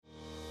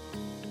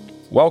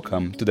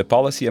Welcome to the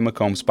Policy at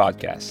McCombs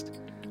podcast,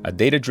 a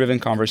data-driven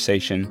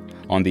conversation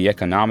on the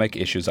economic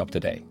issues of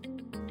today.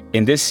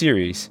 In this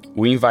series,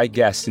 we invite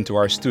guests into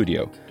our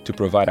studio to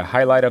provide a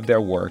highlight of their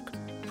work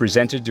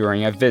presented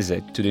during a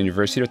visit to the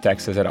University of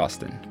Texas at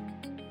Austin.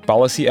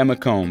 Policy at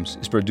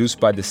McCombs is produced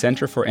by the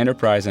Center for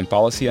Enterprise and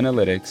Policy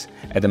Analytics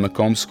at the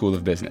McCombs School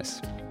of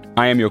Business.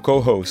 I am your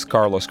co-host,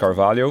 Carlos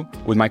Carvalho,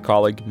 with my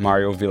colleague,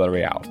 Mario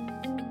Villarreal.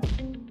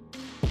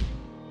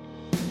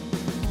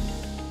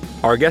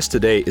 Our guest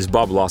today is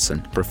Bob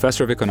Lawson,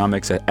 Professor of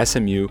Economics at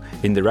SMU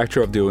and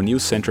Director of the O'Neill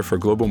Center for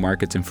Global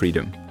Markets and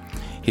Freedom.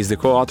 He's the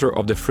co-author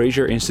of the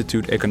Fraser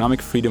Institute Economic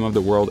Freedom of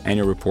the World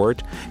Annual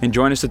Report and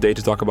joined us today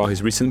to talk about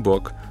his recent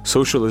book,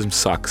 Socialism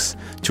Sucks: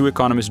 Two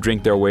Economists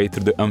Drink Their Way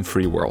Through the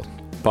Unfree World.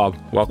 Bob,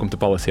 welcome to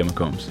Policy at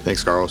McCombs.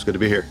 Thanks, Carlos. Good to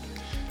be here.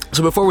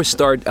 So before we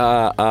start,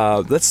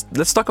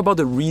 let's talk about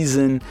the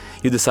reason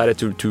you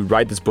decided to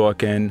write this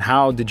book, and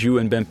how did you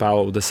and Ben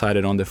Powell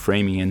decided on the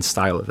framing and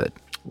style of it?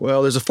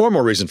 Well, there's a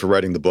formal reason for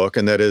writing the book,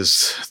 and that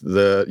is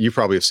you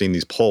probably have seen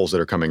these polls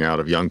that are coming out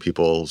of young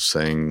people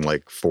saying,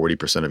 like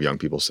 40% of young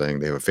people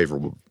saying they have a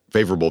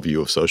favorable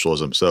view of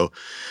socialism. So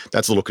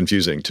that's a little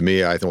confusing to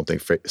me. I don't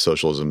think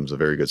socialism is a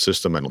very good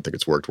system. I don't think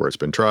it's worked where it's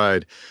been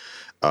tried.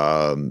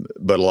 But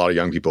a lot of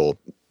young people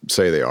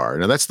say they are.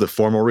 Now, that's the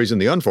formal reason.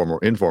 The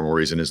informal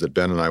reason is that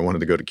Ben and I wanted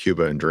to go to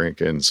Cuba and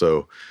drink. And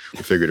so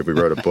we figured if we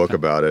wrote a book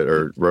about it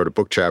or wrote a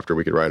book chapter,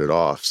 we could write it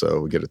off.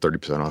 So we get it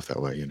 30% off that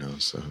way,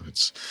 So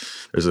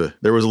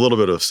there was a little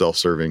bit of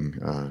self-serving,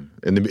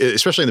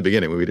 especially in the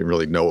beginning when we didn't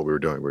really know what we were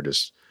doing. We're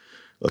just,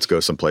 let's go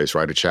someplace,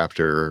 write a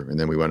chapter. And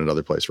then we went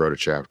another place, wrote a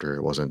chapter.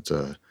 It wasn't,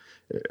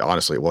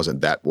 honestly, it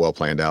wasn't that well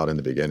planned out in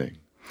the beginning.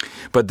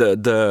 But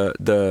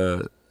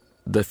the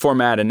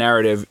format and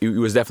narrative, it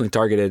was definitely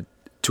targeted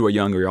to a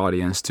younger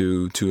audience,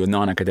 to a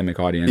non-academic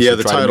audience. Yeah, to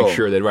the try title. To make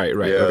sure that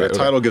The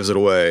title gives it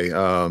away.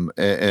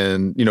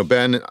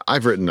 Ben,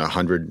 I've written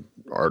 100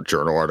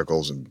 journal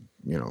articles and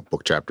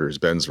book chapters.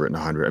 Ben's written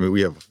 100. I mean,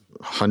 we have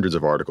hundreds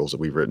of articles that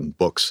we've written,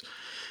 books.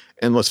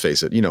 And let's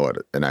face it, what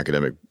an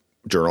academic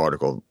journal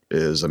article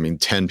is. I mean,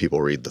 10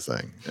 people read the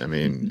thing. I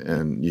mean,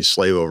 and you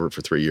slave over it for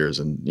 3 years,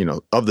 and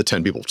of the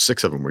 10 people,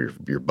 6 of them were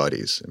your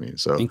buddies. I mean,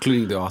 so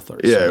including the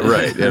authors. Yeah,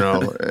 right.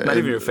 Not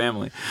even your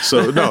family.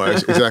 So no,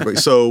 exactly.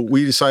 So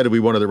we decided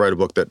we wanted to write a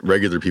book that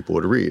regular people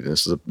would read. And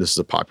this is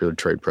a popular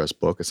trade press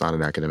book. It's not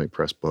an academic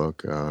press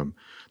book.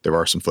 There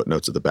are some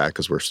footnotes at the back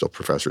because we're still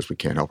professors. We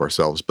can't help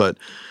ourselves. But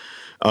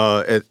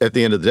at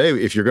the end of the day,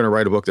 if you're going to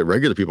write a book that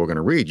regular people are going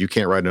to read, you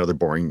can't write another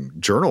boring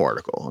journal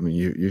article. I mean,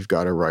 you've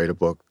got to write a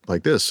book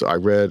like this. I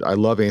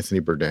love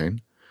Anthony Bourdain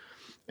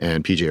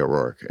and P.J.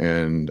 O'Rourke,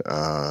 and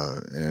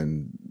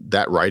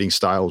that writing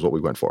style is what we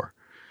went for.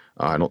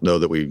 I don't know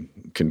that we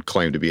can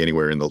claim to be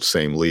anywhere in the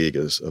same league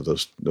as of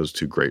those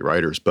two great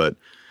writers, but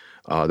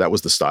that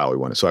was the style we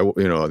wanted. So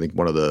I think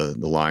one of the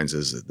lines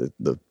is that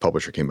the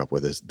publisher came up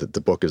with is that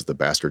the book is the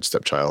bastard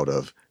stepchild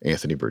of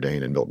Anthony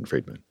Bourdain and Milton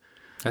Friedman.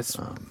 That's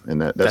what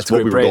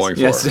we were going for.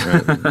 Yes.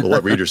 We'll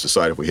let readers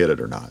decide if we hit it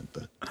or not.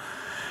 But.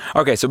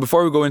 Okay, so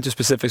before we go into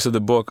specifics of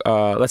the book,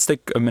 let's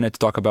take a minute to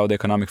talk about the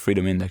Economic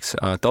Freedom Index.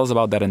 Tell us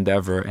about that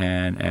endeavor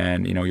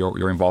and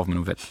your involvement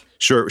with it.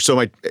 Sure. So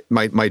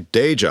my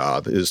day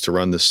job is to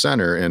run the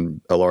center,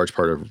 and a large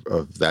part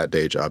of that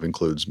day job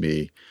includes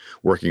me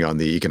working on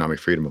the Economic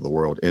Freedom of the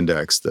World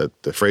Index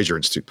that the Fraser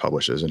Institute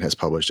publishes and has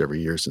published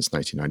every year since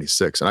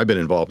 1996. And I've been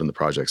involved in the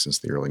project since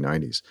the early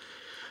 90s.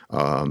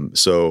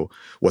 So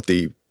what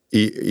the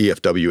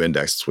EFW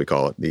index, as we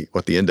call it,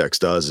 what the index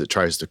does is it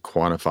tries to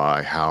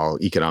quantify how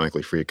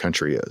economically free a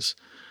country is.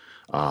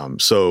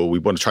 So we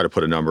want to try to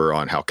put a number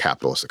on how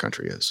capitalist a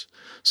country is.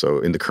 So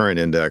in the current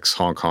index,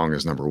 Hong Kong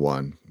is number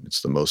 1.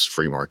 It's the most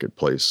free market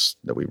place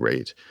that we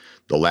rate.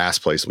 The last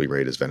place we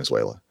rate is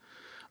Venezuela.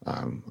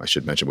 I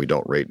should mention we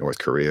don't rate North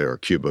Korea or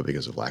Cuba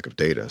because of lack of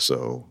data.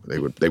 So they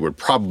would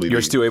probably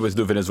You're still able to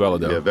do Venezuela,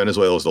 though. Yeah,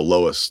 Venezuela is the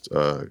lowest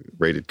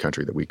rated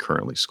country that we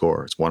currently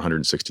score. It's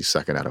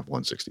 162nd out of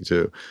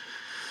 162.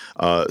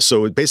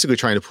 So it's basically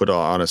trying to put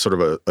on a sort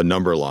of a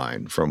number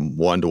line from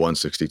 1 to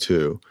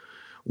 162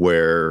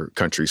 where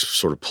countries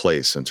sort of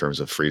place in terms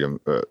of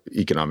freedom,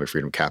 economic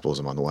freedom,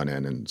 capitalism on the one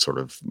end, and sort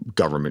of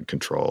government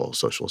control,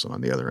 socialism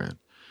on the other end.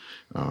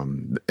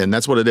 And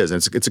that's what it is.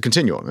 And it's a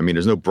continuum. I mean,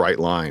 there's no bright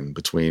line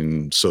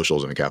between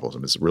socialism and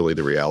capitalism. It's really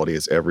the reality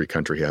is every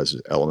country has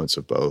elements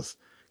of both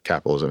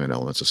capitalism and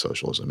elements of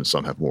socialism, and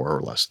some have more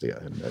or less.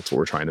 And that's what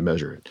we're trying to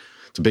measure.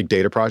 It's a big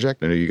data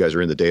project. I know you guys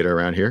are in the data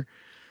around here.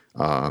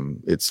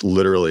 It's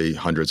literally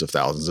hundreds of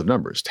thousands of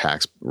numbers: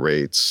 tax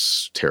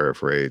rates,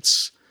 tariff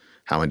rates,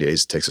 how many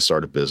days it takes to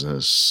start a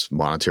business,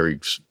 monetary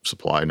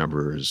supply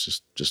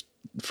numbers. Just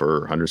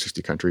for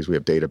 160 countries, we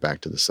have data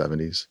back to the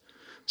 70s.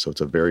 So it's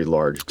a very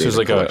large data So it's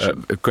like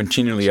collection. a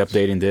continually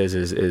updating this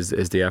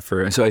is the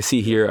effort. And so I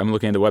see here, I'm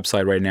looking at the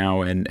website right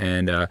now, and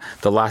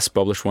the last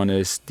published one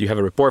is, you have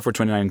a report for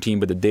 2019,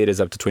 but the data is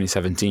up to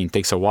 2017. It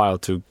takes a while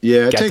to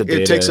get the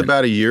data. It takes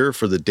about a year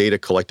for the data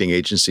collecting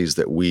agencies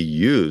that we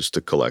use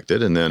to collect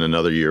it, and then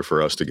another year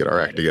for us to get our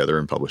act together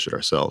and publish it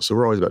ourselves. So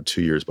we're always about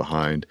 2 years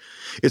behind.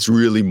 It's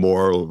really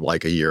more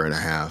like a year and a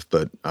half,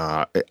 but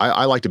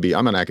I like to be,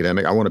 I'm an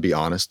academic, I want to be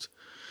honest.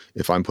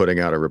 If I'm putting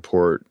out a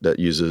report that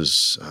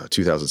uses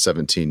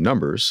 2017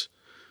 numbers,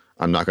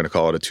 I'm not going to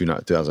call it a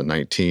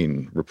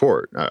 2019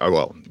 report.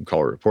 Well, call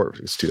it a report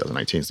because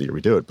 2019 is the year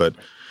we do it. But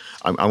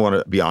I want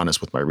to be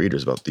honest with my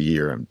readers about the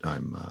year.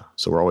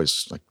 So we're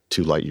always like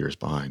 2 light years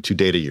behind, 2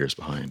 data years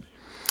behind.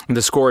 And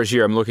the scores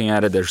here, I'm looking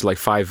at it, there's like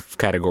 5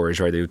 categories,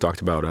 right, that you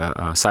talked about.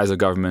 Size of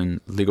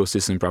government, legal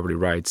system, property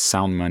rights,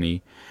 sound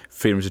money,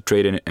 freedom to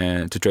trade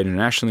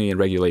internationally, and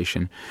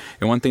regulation.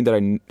 And one thing that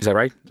is that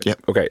right? Yeah.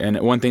 Okay. And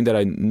one thing that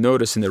I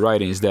noticed in the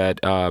writing is that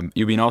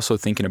you've been also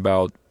thinking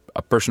about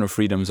personal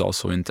freedoms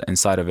also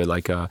inside of it.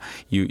 Like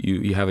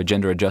you have a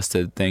gender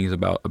adjusted things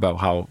about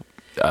how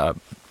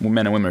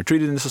men and women are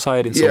treated in the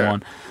society and so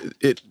on.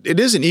 It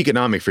is an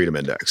economic freedom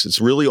index. It's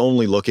really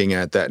only looking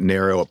at that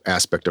narrow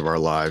aspect of our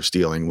lives,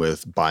 dealing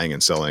with buying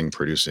and selling,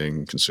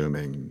 producing,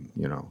 consuming,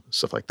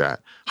 stuff like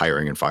that,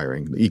 hiring and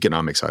firing, the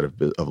economic side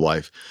of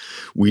life.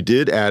 We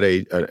did add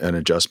an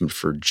adjustment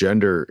for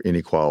gender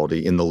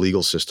inequality in the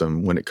legal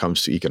system when it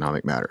comes to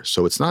economic matters.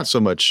 So it's not so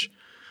much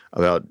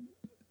about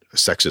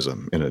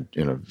sexism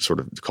in a sort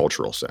of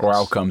cultural sense, or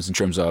outcomes in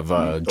terms of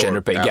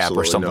gender pay gap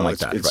or something like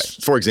that. Right.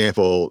 For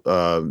example,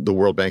 the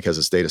World Bank has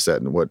this data set,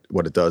 and what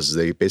it does is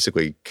they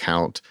basically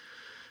count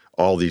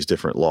all these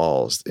different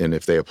laws and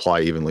if they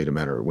apply evenly to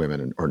men or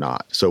women or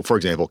not. So, for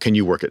example, can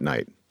you work at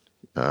night?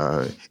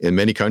 In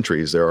many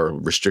countries, there are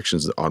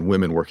restrictions on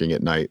women working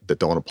at night that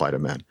don't apply to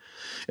men.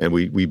 And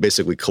we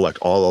basically collect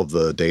all of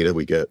the data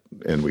we get,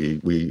 and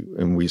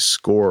we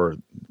score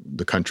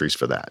the countries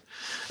for that.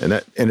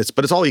 But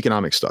it's all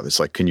economic stuff. It's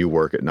like, can you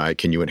work at night?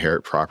 Can you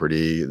inherit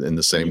property in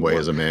the same way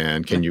as a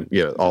man? Can you,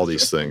 all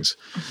these things.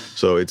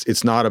 So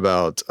it's not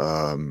about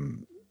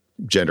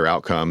gender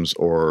outcomes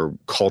or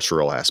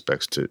cultural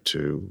aspects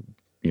to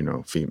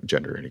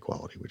gender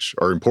inequality, which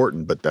are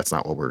important, but that's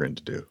not what we're going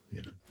to do.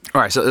 All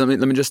right, so let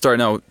me just start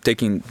now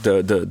taking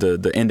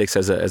the index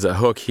as a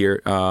hook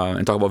here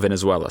and talk about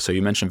Venezuela. So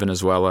you mentioned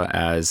Venezuela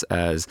as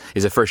is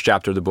the first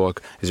chapter of the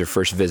book, is your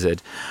first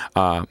visit.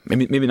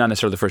 Maybe not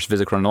necessarily the first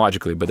visit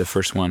chronologically, but the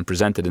first one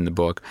presented in the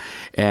book.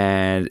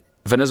 And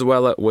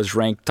Venezuela was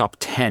ranked top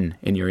 10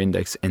 in your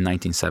index in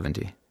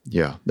 1970.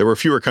 Yeah, there were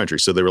fewer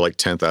countries, so they were like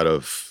 10th out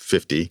of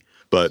 50.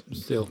 But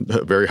still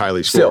very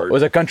highly scored. Still, it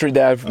was a country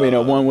that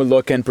one would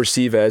look and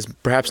perceive as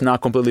perhaps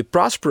not completely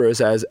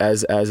prosperous as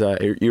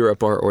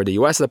Europe or the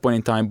U.S. at that point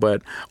in time,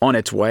 but on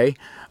its way.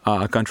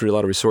 A country with a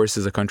lot of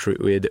resources, a country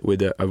with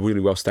a really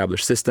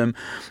well-established system,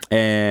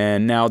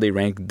 and now they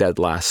rank dead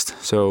last.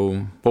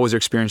 So, what was your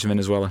experience in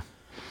Venezuela?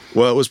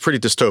 Well, it was pretty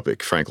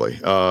dystopic, frankly.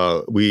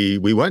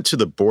 We went to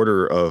the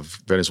border of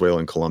Venezuela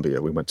and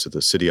Colombia. We went to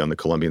the city on the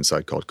Colombian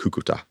side called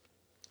Cucuta,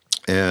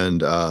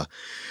 and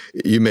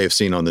you may have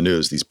seen on the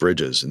news these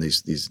bridges and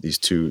these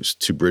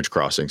two bridge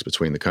crossings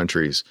between the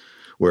countries,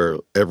 where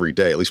every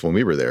day, at least when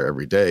we were there,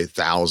 every day,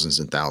 thousands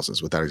and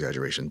thousands, without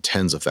exaggeration,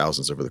 tens of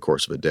thousands over the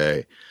course of a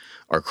day,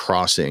 are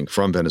crossing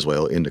from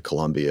Venezuela into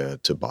Colombia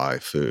to buy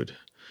food.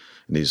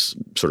 And these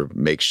sort of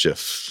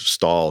makeshift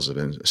stalls have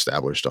been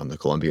established on the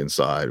Colombian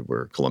side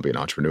where Colombian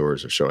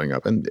entrepreneurs are showing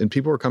up. And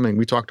people are coming.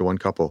 We talked to one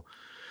couple,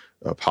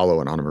 Paulo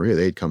and Ana Maria.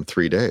 They'd come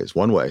 3 days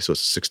one way, so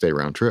it's a 6-day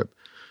round trip.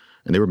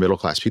 And they were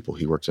middle-class people.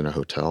 He worked in a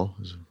hotel.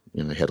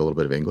 They had a little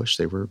bit of English.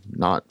 They were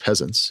not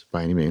peasants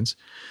by any means.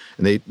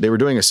 And they were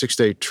doing a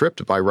 6-day trip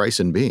to buy rice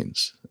and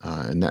beans.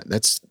 And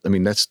that's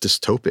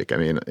dystopic.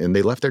 And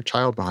they left their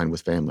child behind with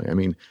family.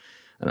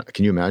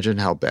 Can you imagine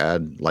how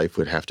bad life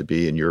would have to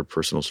be in your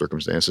personal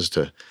circumstances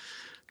to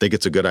think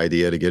it's a good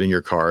idea to get in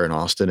your car in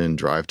Austin and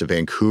drive to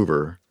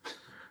Vancouver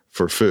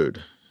for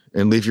food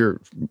and leave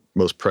your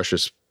most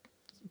precious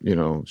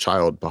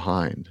child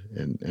behind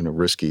in a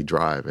risky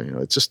drive? And,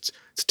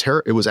 it's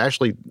terrible. It was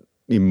actually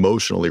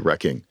emotionally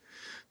wrecking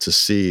to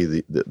see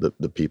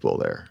the people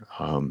there.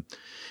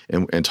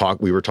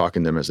 We were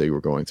talking to them as they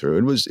were going through.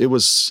 It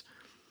was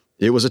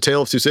a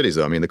tale of two cities,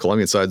 though. The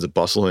Colombian side's a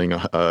bustling,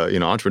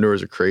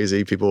 entrepreneurs are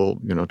crazy.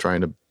 People,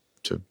 trying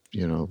to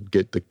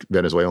get the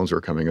Venezuelans who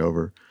are coming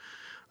over.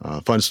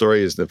 Fun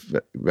story is that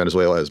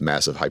Venezuela has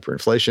massive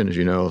hyperinflation, as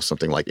you know,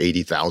 something like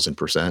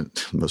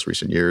 80,000% in most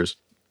recent years.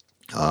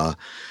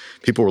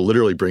 People were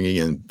literally bringing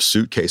in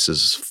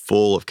suitcases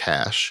full of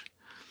cash,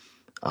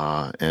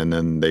 and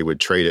then they would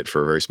trade it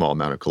for a very small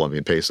amount of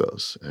Colombian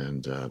pesos.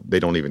 And they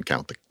don't even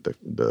count the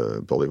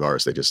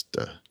bolivars; they just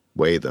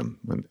weigh them.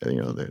 And,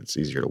 it's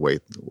easier to weigh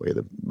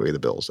the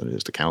bills than it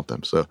is to count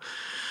them. So,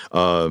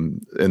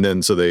 and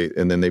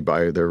then they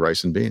buy their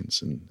rice and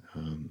beans. And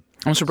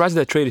I'm surprised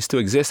that trade still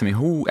exists. I mean,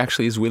 who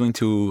actually is willing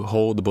to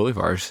hold the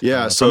bolivars?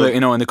 Yeah, so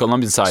on the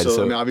Colombian side.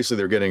 So I mean, obviously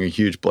they're getting a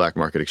huge black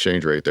market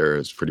exchange rate there.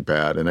 It's pretty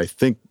bad, and I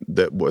think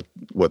that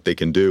what they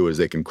can do is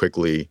they can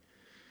quickly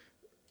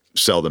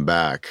sell them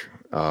back.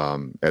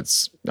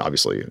 It's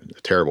obviously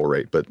a terrible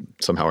rate, but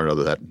somehow or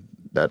another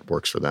that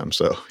works for them.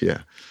 So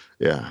yeah.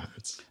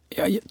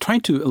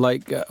 Trying to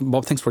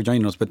Bob, thanks for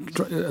joining us, but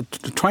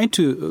trying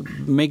to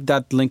make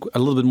that link a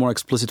little bit more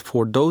explicit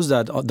for those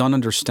that don't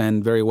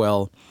understand very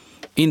well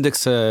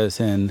indexes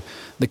and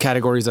the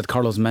categories that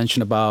Carlos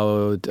mentioned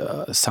about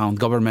sound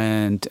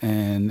government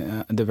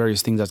and the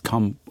various things that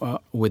come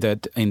with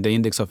it in the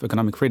index of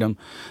economic freedom.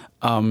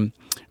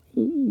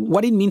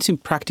 What it means in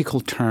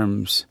practical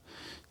terms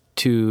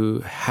to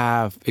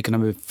have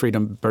economic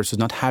freedom versus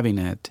not having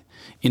it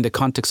in the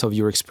context of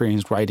your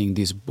experience writing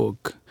this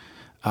book.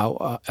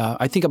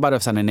 I think about it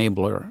as an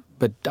enabler,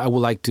 but I would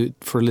like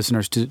for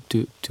listeners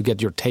to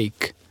get your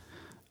take.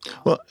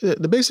 Well,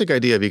 the basic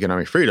idea of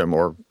economic freedom,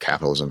 or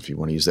capitalism, if you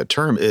want to use that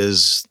term,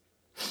 is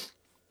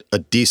a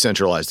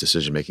decentralized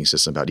decision-making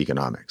system about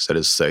economics. That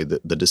is to say,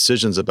 the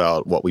decisions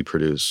about what we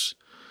produce,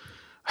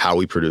 how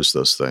we produce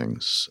those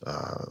things,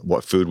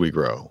 what food we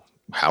grow,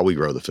 how we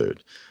grow the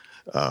food,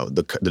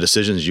 the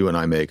decisions you and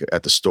I make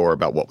at the store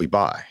about what we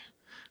buy,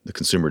 the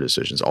consumer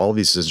decisions. All of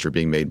these decisions are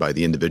being made by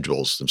the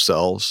individuals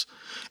themselves,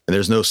 and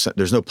there's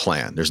no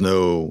plan. There's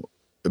no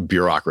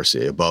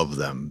bureaucracy above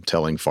them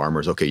telling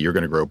farmers, okay, you're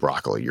going to grow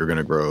broccoli, you're going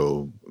to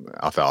grow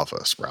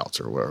alfalfa sprouts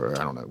or whatever,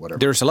 I don't know, whatever.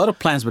 There's a lot of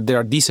plans, but they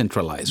are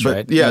decentralized,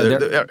 right?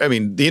 Yeah, I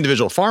mean, the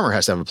individual farmer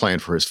has to have a plan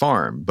for his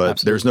farm, but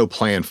Absolutely. There's no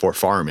plan for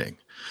farming.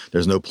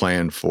 There's no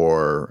plan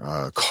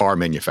for car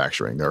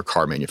manufacturing. There are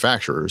car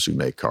manufacturers who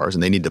make cars,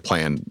 and they need to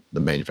plan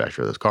the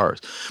manufacture of those cars.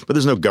 But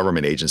there's no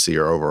government agency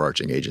or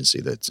overarching agency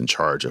that's in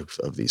charge of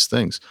these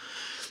things.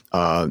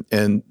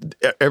 And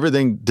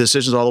everything,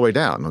 decisions all the way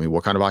down. I mean,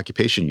 what kind of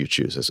occupation you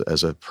choose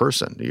as a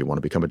person. Do you want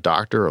to become a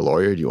doctor, a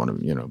lawyer? Do you want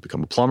to,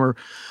 become a plumber?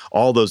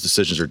 All those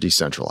decisions are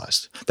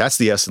decentralized. That's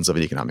the essence of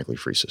an economically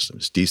free system,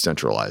 is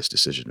decentralized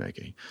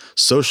decision-making.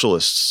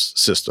 Socialist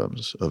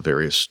systems of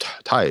various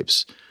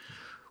types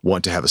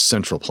want to have a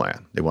central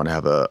plan. They want to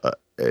have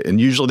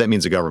and usually that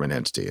means a government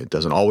entity. It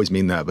doesn't always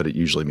mean that, but it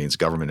usually means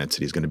government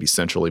entity is going to be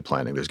centrally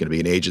planning. There's going to be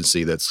an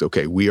agency that's,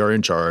 okay, we are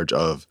in charge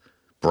of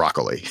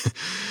broccoli,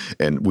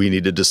 and we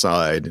need to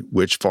decide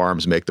which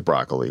farms make the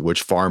broccoli,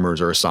 which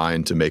farmers are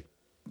assigned to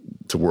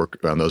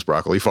work on those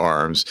broccoli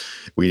farms.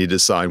 We need to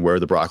decide where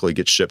the broccoli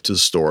gets shipped to the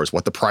stores,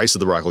 what the price of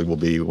the broccoli will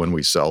be when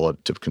we sell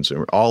it to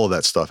consumer. All of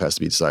that stuff has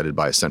to be decided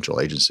by a central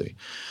agency.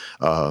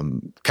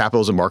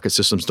 Capitalism market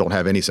systems don't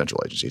have any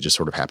central agency. It just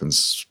sort of happens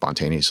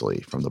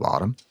spontaneously from the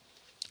bottom.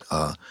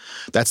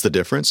 That's the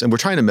difference. And we're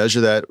trying to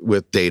measure that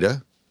with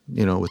data,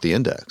 with the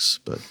index,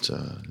 but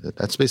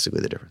that's basically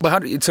the difference.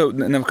 But so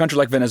in a country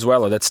like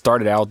Venezuela that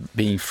started out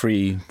being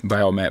free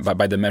by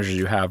the measures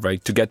you have,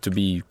 right, to get to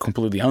be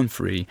completely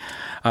unfree,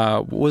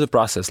 what was the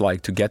process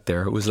like to get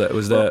there?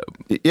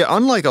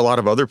 Unlike a lot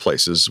of other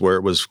places where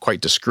it was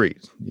quite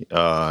discrete,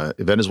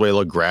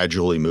 Venezuela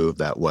gradually moved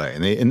that way,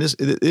 and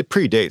it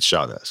predates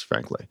Chavez,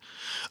 frankly,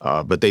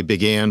 but they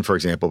began, for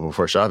example,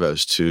 before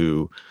Chavez,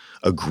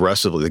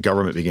 the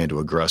government began to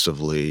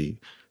aggressively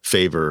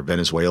favor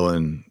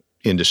Venezuelan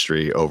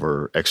industry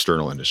over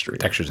external industry.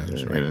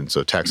 And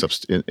so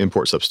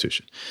import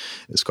substitution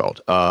is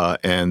called.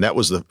 And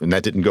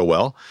that didn't go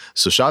well.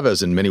 So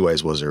Chavez in many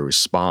ways was a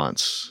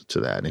response to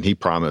that. And he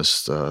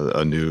promised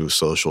a new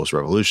socialist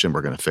revolution.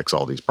 We're going to fix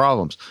all these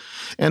problems.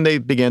 And they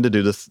began to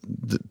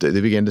they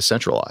began to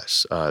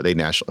centralize.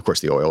 Of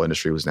course, the oil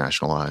industry was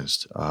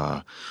nationalized.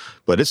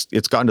 But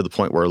it's gotten to the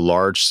point where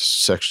large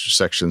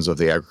sections of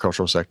the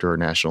agricultural sector are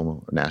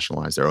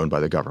nationalized. They're owned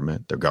by the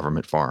government. They're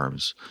government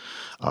farms.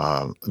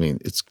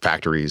 It's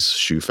factories,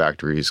 shoe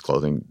factories,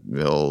 clothing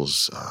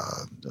mills,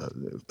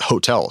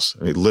 hotels.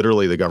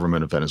 Literally, the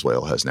government of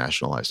Venezuela has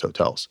nationalized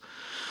hotels.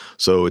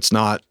 So it's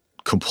not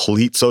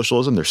complete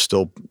socialism. There's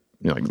still,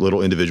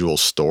 little individual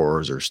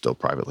stores are still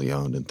privately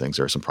owned and things.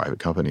 There are some private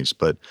companies,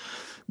 but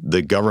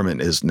the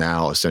government is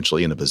now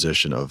essentially in a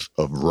position of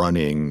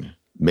running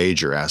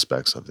major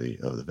aspects of the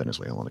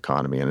Venezuelan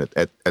economy. And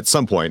at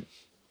some point,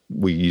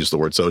 we use the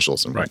word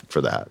socialism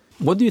for that.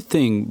 What do you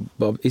think,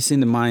 Bob, is in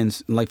the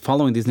minds, like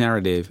following this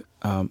narrative?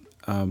 I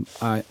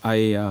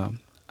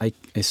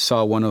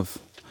saw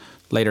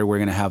later we're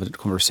going to have a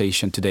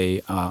conversation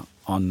today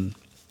on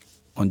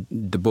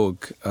the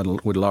book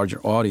with a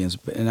larger audience.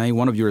 And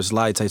one of your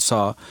slides, I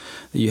saw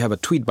that you have a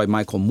tweet by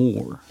Michael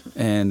Moore.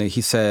 And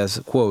he says,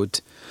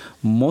 quote,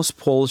 "Most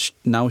polls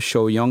now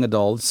show young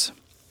adults,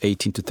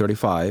 18 to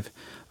 35,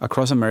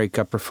 across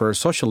America prefer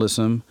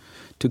socialism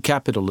to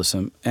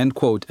capitalism," end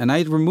quote. And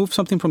I removed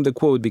something from the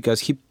quote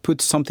because he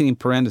put something in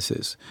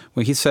parentheses.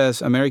 When he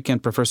says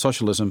Americans prefer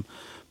socialism,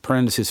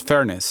 parentheses,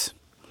 fairness,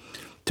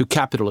 to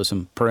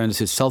capitalism,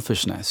 parentheses,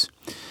 selfishness.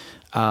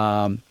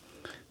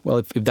 Well,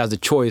 if that's the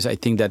choice, I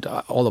think that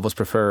all of us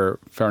prefer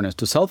fairness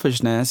to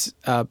selfishness.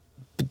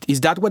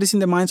 Is that what is in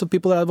the minds of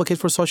people that advocate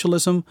for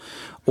socialism?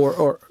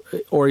 Or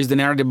is the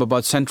narrative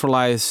about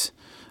centralized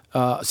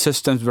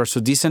systems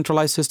versus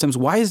decentralized systems.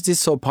 Why is this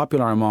so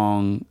popular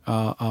among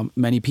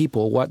many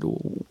people?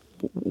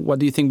 What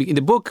do you think? In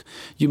the book,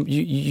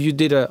 you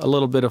did a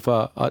little bit of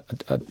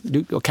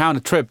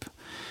a trip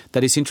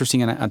that is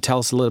interesting, and tell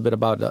us a little bit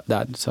about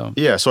that. So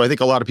I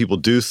think a lot of people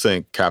do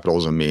think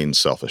capitalism means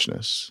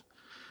selfishness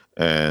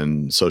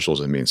and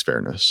socialism means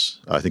fairness.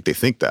 I think they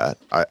think that.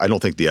 I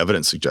don't think the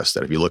evidence suggests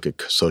that. If you look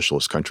at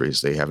socialist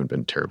countries, they haven't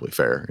been terribly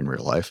fair in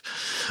real life.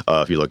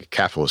 If you look at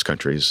capitalist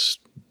countries,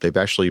 they've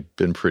actually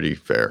been pretty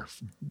fair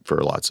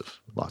for lots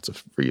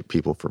of free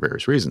people for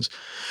various reasons.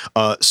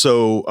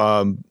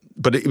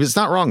 But it's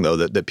not wrong, though,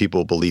 that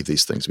people believe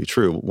these things to be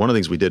true. One of the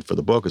things we did for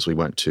the book is we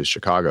went to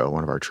Chicago.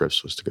 One of our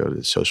trips was to go to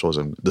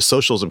the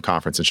Socialism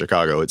Conference in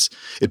Chicago. It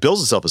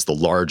bills itself as the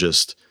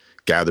largest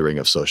gathering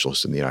of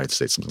socialists in the United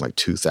States. Something like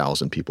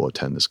 2,000 people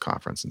attend this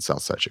conference in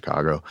Southside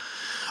Chicago.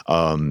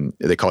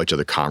 They call each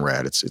other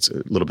comrade. It's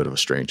a little bit of a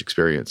strange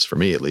experience, for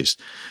me at least.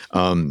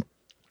 And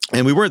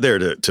we weren't there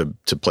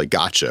to play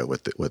gotcha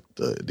with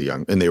the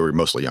young, and they were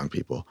mostly young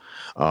people.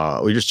 We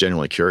were just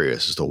genuinely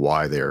curious as to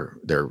why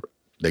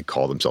they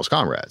call themselves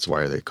comrades.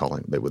 Why are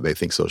they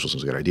think socialism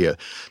is a good idea?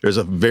 There's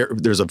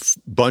a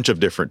bunch of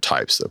different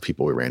types of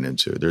people we ran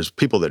into. There's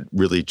people that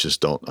really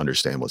just don't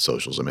understand what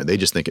socialism is. They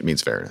just think it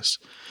means fairness.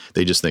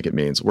 They just think it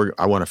means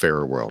I want a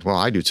fairer world. Well,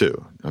 I do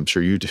too. I'm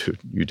sure you do.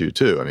 You do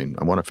too. I mean,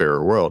 I want a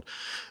fairer world.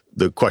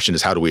 The question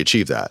is, how do we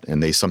achieve that?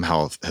 And they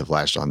somehow have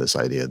latched on this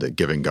idea that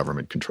giving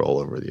government control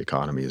over the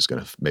economy is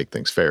going to make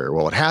things fair.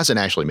 Well, it hasn't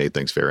actually made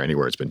things fair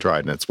anywhere it's been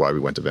tried, and that's why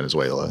we went to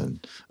Venezuela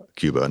and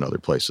Cuba and other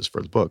places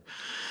for the book.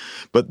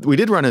 But we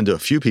did run into a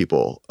few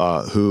people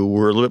who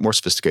were a little bit more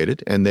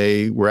sophisticated, and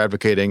they were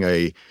advocating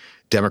a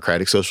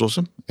democratic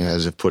socialism,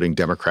 as if putting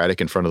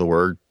democratic in front of the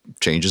word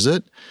changes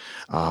it.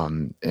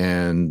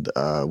 And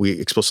we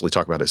explicitly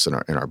talk about this in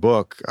our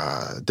book.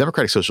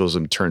 Democratic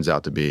socialism turns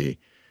out to be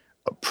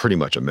pretty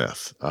much a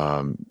myth.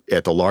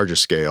 At the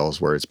largest scales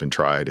where it's been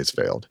tried, it's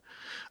failed.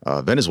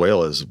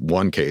 Venezuela is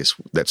one case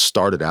that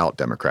started out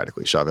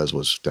democratically. Chavez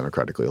was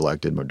democratically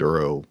elected.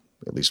 Maduro,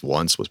 at least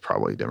once, was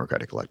probably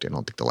democratically elected. I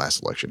don't think the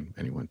last election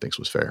anyone thinks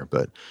was fair.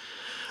 But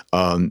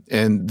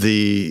and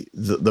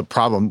the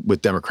problem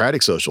with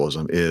democratic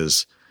socialism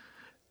is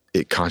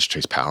it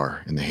concentrates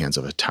power in the hands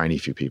of a tiny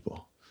few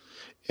people.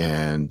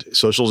 And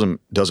socialism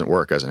doesn't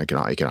work as an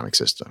economic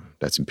system.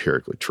 That's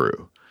empirically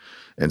true.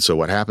 And so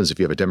what happens if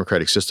you have a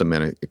democratic system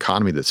and an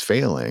economy that's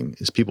failing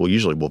is people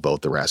usually will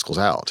vote the rascals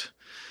out.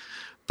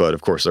 But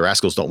of course, the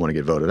rascals don't want to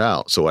get voted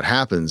out. So what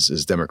happens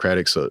is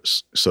democratic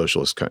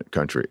socialist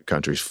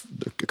countries,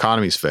 the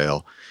economies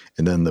fail,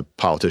 and then the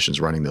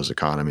politicians running those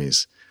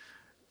economies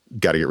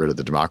got to get rid of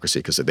the democracy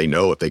because they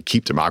know if they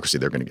keep democracy,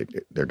 they're going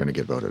to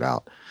get voted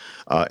out.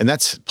 And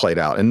that's played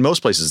out. In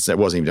most places, it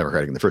wasn't even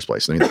democratic in the first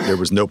place. I mean, there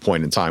was no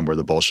point in time where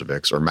the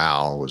Bolsheviks or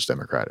Mao was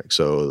democratic.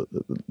 So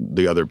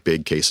the other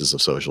big cases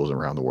of socialism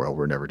around the world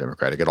were never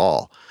democratic at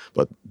all.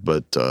 But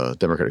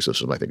democratic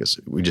socialism, I think,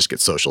 we just get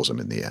socialism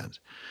in the end.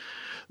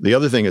 The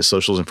other thing is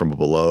socialism from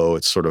below.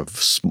 It's sort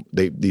of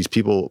these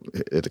people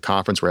at the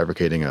conference were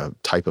advocating a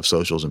type of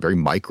socialism, very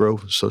micro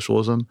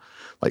socialism,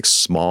 like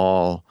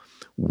small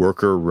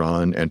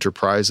worker-run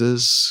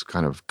enterprises,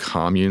 kind of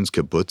communes,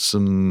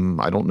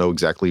 kibbutzim. I don't know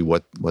exactly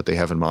what they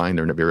have in mind.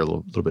 They're a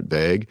little bit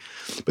vague.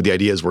 But the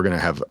idea is we're going to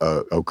have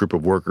a group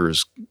of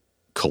workers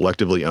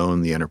collectively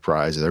own the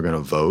enterprise. They're going to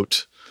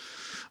vote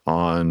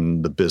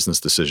on the business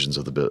decisions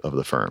of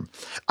the firm.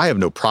 I have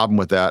no problem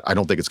with that. I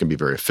don't think it's going to be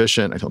very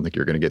efficient. I don't think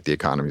you're going to get the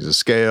economies of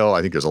scale.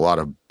 I think there's a lot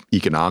of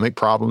economic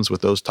problems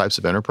with those types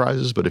of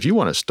enterprises. But if you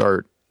want to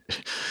start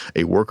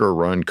a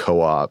worker-run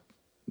co-op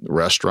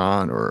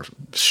restaurant or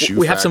shoe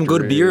we have some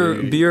good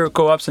beer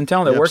co-ops in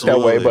town that work that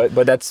way,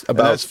 but that's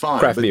about fine.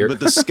 Craft beer. But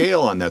the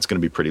scale on that's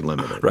going to be pretty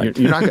limited. Right.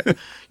 You're not going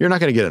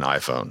to get an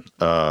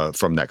iPhone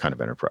from that kind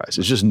of enterprise.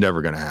 It's just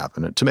never going to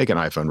happen. To make an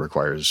iPhone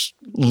requires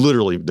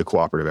literally the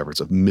cooperative efforts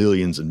of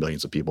millions and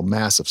millions of people,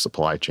 massive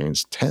supply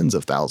chains, tens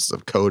of thousands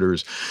of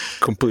coders,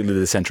 completely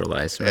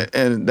decentralized. Right?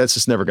 And that's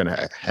just never going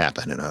to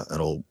happen in an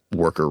old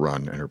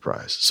worker-run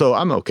enterprise. So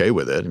I'm okay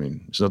with it. I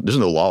mean, there's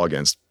no law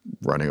against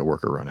running a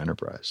worker-run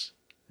enterprise.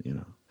 You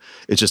know,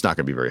 it's just not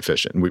going to be very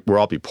efficient. We'll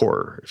all be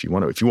poorer if you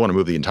want to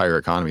move the entire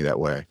economy that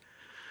way.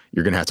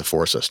 You're going to have to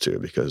force us to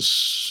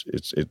because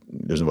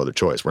there's no other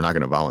choice. We're not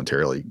going to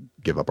voluntarily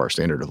give up our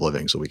standard of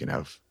living so we can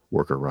have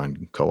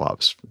worker-run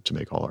co-ops to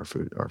make all our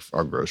food,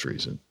 our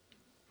groceries, and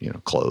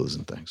clothes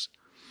and things.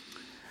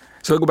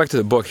 So I'll go back to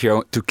the book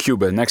here to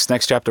Cuba. Next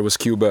chapter was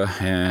Cuba,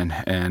 and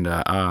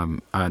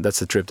that's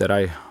the trip that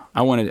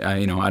I wanted,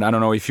 I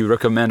don't know if you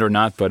recommend or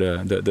not, but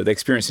the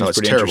experience seems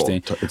pretty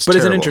interesting. It's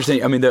an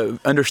interesting. I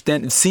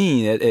mean,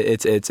 seeing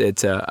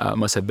it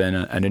must have been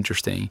an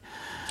interesting.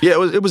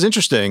 Yeah, it was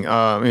interesting.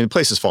 I mean, the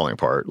place is falling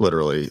apart,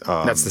 literally.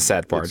 That's the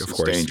sad part, of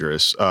course. It's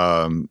dangerous.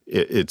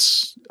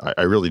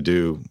 I really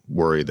do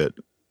worry that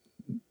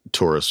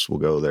tourists will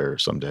go there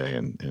someday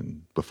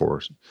and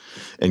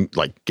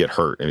like get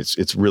hurt. And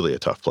it's really a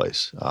tough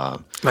place.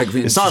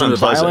 It's not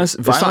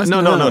unpleasant. Violence?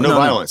 No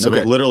violence. Okay. I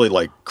mean, literally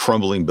like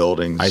crumbling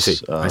buildings. I see.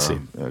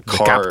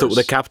 Cars.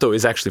 The capital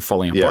is actually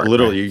falling apart. Yeah,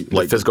 literally, right?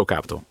 like the physical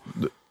capital.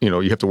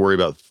 You have to worry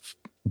about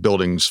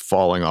buildings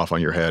falling off on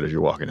your head as you're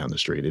walking down the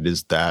street. It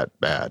is that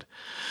bad,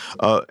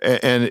 but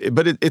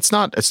it's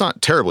not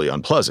terribly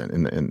unpleasant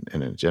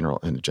in a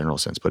general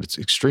sense. But it's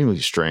extremely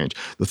strange.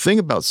 The thing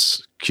about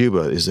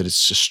Cuba is that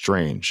it's just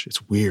strange.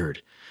 It's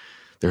weird.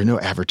 There's no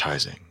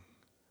advertising.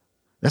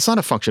 That's not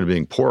a function of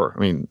being poor. I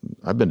mean,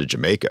 I've been to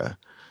Jamaica.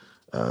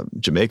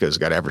 Jamaica's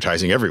got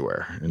advertising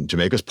everywhere, and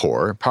Jamaica's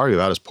poor, probably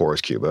about as poor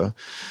as Cuba,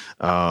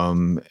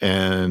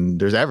 and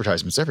there's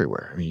advertisements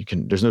everywhere. I mean,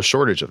 there's no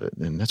shortage of it,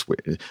 and that's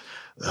weird.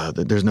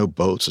 There's no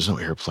boats, there's no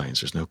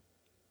airplanes, there's no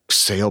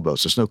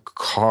sailboats, there's no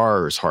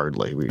cars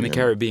hardly. In the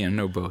Caribbean,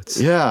 no boats.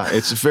 Yeah,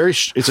 it's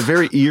a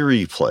very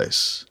eerie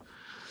place.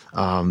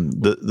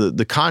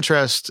 The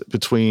contrast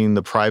between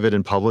the private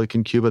and public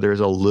in Cuba, there's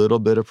a little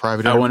bit of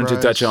private enterprise. I wanted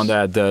to touch on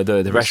that.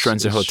 The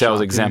restaurants and hotels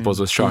shocking. Examples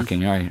was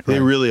shocking. Right.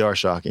 They really are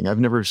shocking.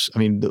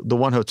 The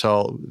one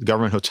hotel, the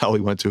government hotel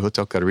we went to,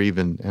 Hotel Caribe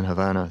in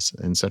Havana,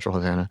 in central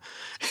Havana,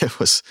 it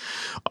was,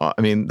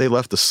 they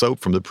left the soap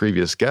from the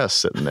previous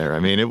guests sitting there. I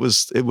mean, it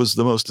was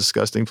the most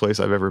disgusting place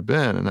I've ever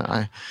been. And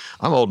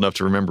I'm old enough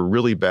to remember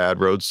really bad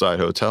roadside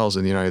hotels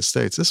in the United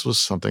States. This was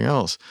something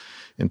else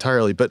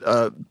entirely.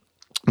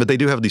 But they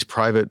do have these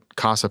private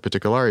casa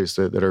particulares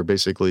that are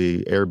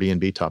basically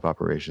Airbnb type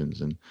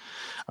operations. And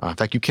in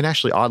fact, you can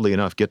actually, oddly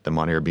enough, get them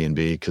on Airbnb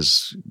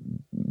because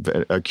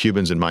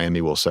Cubans in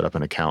Miami will set up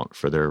an account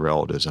for their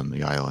relatives on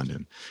the island.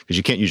 And because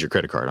you can't use your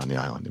credit card on the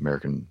island. The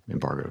American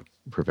embargo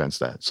prevents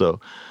that.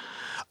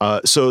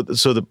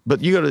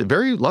 But you go to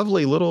very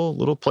lovely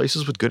little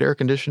places with good air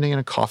conditioning and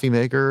a coffee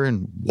maker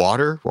and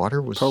water.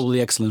 Water was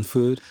probably excellent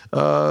food.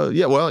 And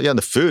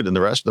the food and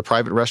the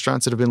private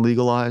restaurants that have been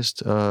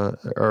legalized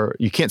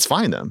you can't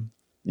find them.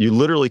 You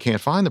literally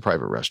can't find the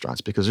private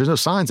restaurants because there's no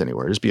signs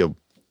anywhere. There's just be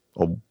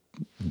a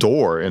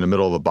door in the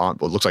middle of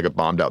what looks like a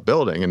bombed out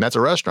building, and that's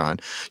a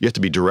restaurant. You have to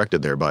be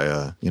directed there by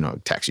a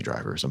taxi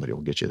driver or somebody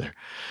will get you there.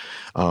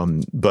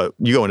 But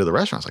you go into the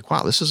restaurant, it's like,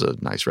 wow, this is a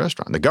nice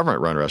restaurant. The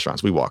government-run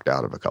restaurants, we walked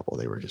out of a couple.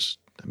 They were just,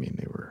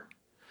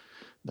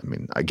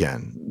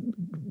 again,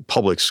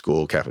 public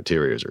school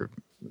cafeterias are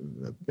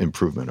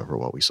improvement over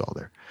what we saw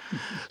there.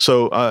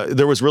 So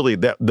there was really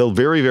the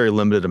very, very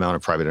limited amount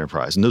of private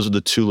enterprise. And those are the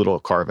two little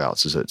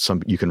carve-outs, is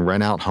that you can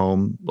rent out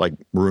like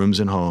rooms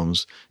in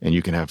homes, and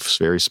you can have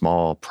very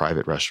small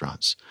private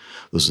restaurants.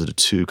 Those are the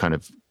two kind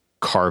of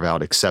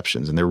carve-out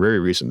exceptions. And they're very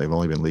recent. They've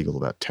only been legal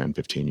about 10,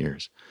 15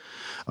 years.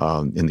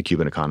 In the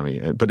Cuban economy.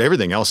 But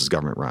everything else is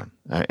government run.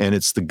 And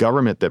it's the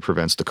government that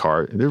prevents the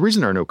car. The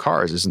reason there are no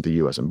cars isn't the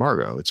U.S.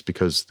 embargo. It's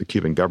because the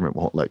Cuban government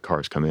won't let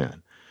cars come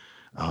in.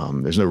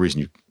 There's no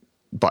reason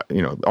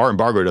our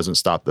embargo doesn't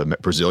stop the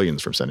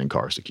Brazilians from sending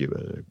cars to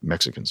Cuba,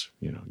 Mexicans,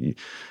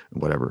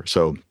 whatever.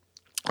 So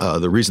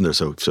the reason there's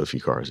so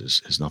few cars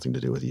is nothing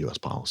to do with the U.S.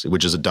 policy,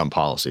 which is a dumb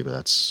policy, but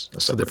that's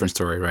a different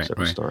story, right?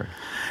 Story.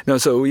 No,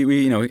 so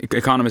we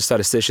economists,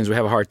 statisticians, we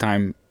have a hard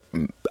time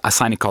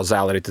assigning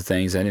causality to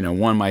things, and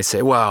one might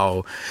say,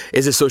 "Wow,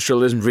 is it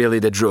socialism really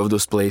that drove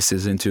those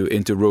places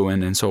into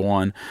ruin and so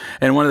on?"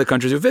 And one of the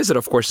countries we visit,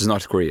 of course, is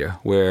North Korea,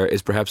 where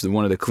it's perhaps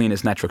one of the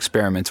cleanest natural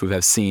experiments we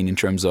have seen in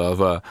terms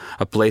of a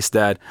place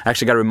that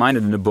actually got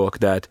reminded in the book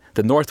that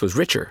the North was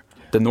richer,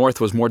 the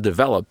North was more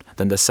developed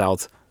than the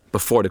South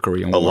before the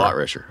Korean War.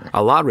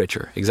 A lot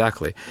richer,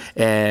 exactly.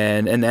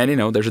 And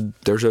then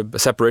there's a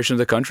separation of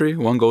the country.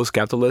 One goes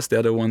capitalist, the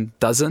other one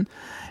doesn't.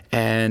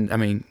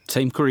 And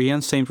same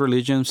Korean, same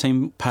religion,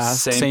 same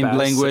past, same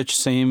language,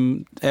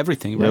 same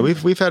everything. Right?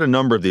 Yeah, we've had a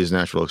number of these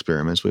natural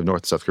experiments. We have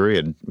North and South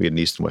Korea. We had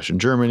East and Western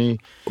Germany.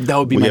 That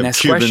would be my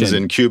next question. Cubans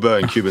in Cuba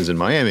and Cubans in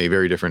Miami.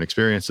 Very different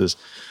experiences.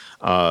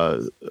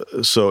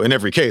 So in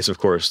every case, of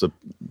course,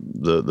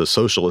 the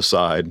socialist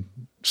side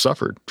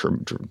suffered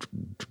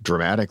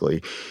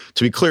dramatically.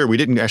 To be clear, we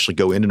didn't actually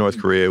go into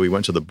North Korea. We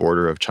went to the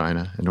border of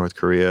China and North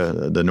Korea,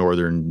 the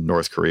northern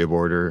North Korea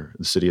border,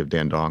 the city of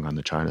Dandong on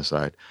the China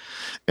side.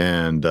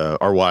 And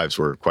our wives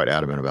were quite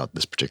adamant about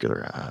this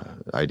particular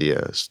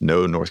idea.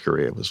 No North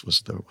Korea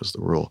was the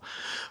rule.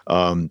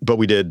 But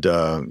we did,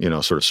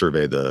 sort of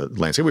survey the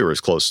landscape. We were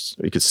as close.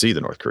 You could see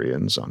the North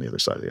Koreans on the other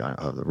side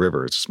of the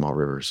river. It's a small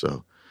river,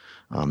 so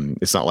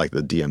it's not like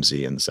the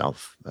DMZ in the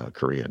South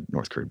Korea,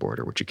 North Korea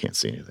border, which you can't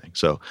see anything.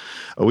 So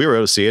we were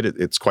able to see it.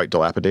 It's quite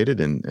dilapidated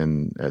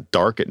and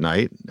dark at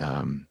night.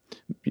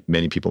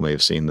 Many people may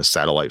have seen the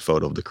satellite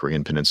photo of the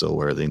Korean Peninsula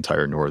where the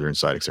entire northern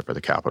side, except for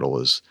the capital,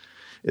 is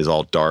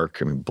all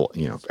dark.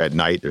 At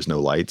night there's no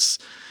lights.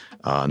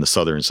 On the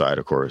southern side,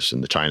 of course,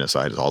 and the China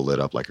side is all lit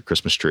up like a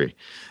Christmas tree.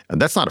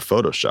 And that's not a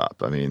Photoshop.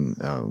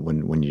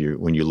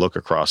 When you look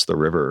across the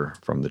river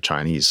from the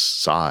Chinese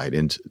side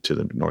into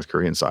the North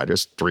Korean side,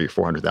 there's 300,000 or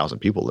 400,000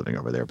 people living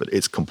over there, but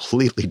it's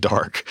completely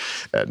dark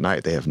at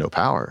night. They have no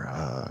power.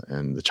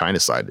 And the China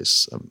side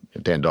is,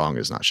 Dandong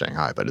is not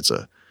Shanghai, but it's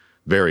a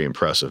very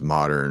impressive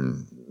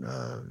modern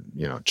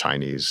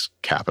Chinese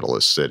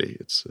capitalist city.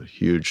 It's a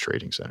huge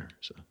trading center.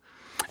 So.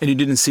 And you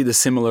didn't see the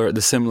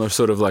similar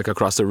sort of like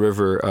across the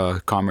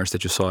river commerce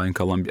that you saw in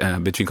Colombia,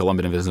 between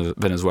Colombia and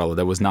Venezuela,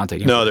 that was not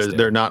taking place. No,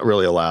 they're not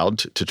really allowed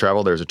to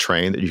travel. There's a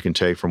train that you can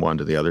take from one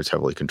to the other. It's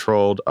heavily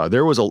controlled.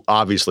 There was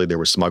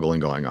smuggling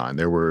going on.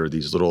 There were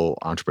these little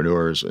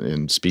entrepreneurs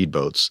in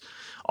speedboats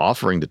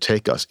offering to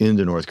take us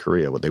into North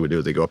Korea. What they would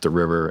do, they go up the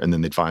river, and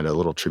then they'd find a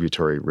little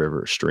tributary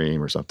river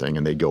stream or something,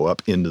 and they'd go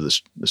up into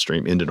the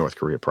stream into North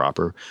Korea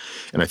proper.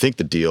 And I think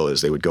the deal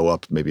is they would go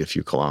up maybe a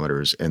few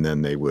kilometers, and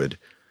then they would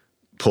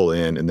pull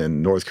in, and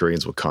then North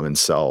Koreans would come and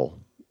sell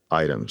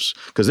items,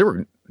 because there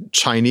were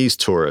Chinese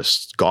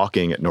tourists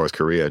gawking at North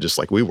Korea just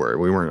like we were.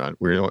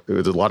 There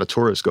was a lot of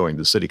tourists going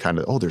to the city, kind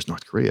of, oh, there's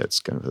North Korea. It's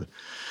kind of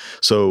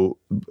so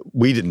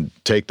we didn't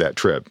take that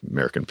trip.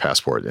 American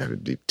passport. It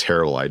would be a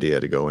terrible idea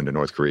to go into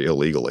North Korea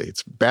illegally.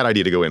 It's a bad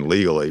idea to go in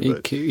legally.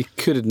 But it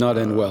could not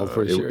end well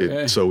for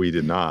sure. So we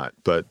did not.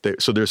 But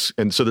there's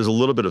a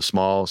little bit of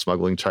small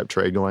smuggling type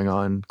trade going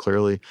on.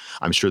 Clearly,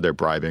 I'm sure they're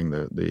bribing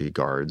the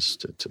guards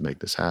to make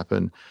this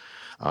happen.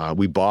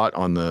 We bought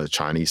on the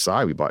Chinese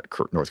side. We bought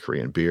North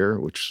Korean beer,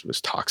 which was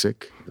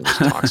toxic. It was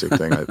the most toxic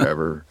thing I've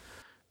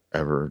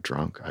ever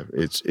drunk.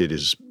 It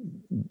is.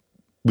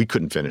 We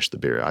couldn't finish the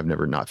beer. I've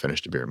never not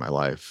finished a beer in my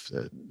life.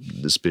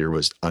 This beer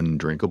was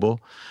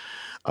undrinkable.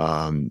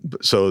 You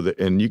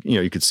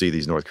could see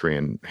these North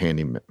Korean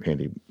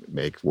handy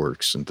make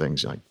works and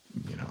things like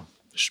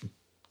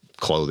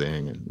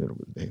clothing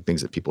and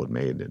things that people had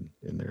made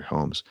in their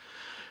homes.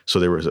 So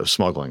there was a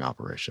smuggling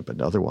operation,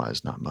 but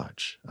otherwise not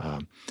much.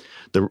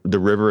 The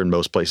river in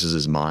most places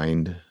is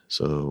mined.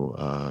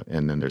 So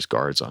and then there's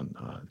guards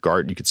on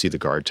guard. You could see the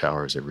guard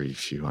towers every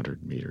few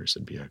hundred meters.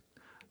 It'd be a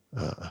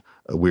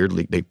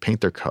weirdly, they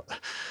paint them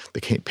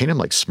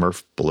like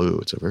Smurf blue.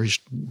 It's a very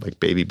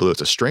like baby blue.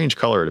 It's a strange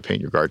color to paint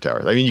your guard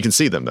tower. I mean, you can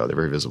see them though; they're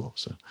very visible.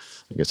 So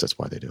I guess that's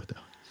why they do it that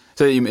way.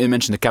 So you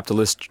mentioned the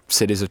capitalist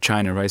cities of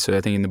China, right? So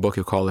I think in the book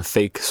you call it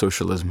fake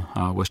socialism,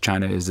 what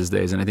China is these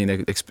days, and I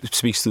think that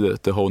speaks to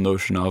the whole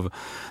notion of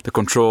the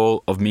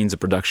control of means of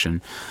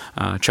production.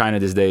 China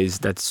these days,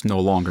 that's no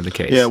longer the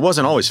case. Yeah, it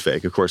wasn't always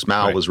fake. Of course,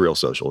 Mao was real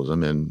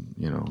socialism,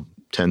 and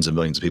tens of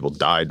millions of people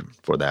died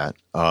for that.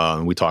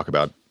 We talk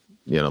about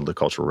the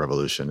Cultural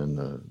Revolution and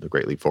the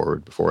Great Leap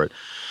Forward before it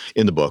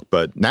in the book.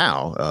 But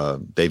now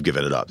they've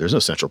given it up. There's no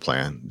central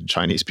plan.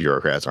 Chinese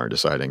bureaucrats aren't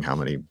deciding how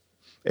many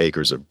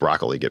acres of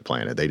broccoli get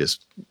planted. They've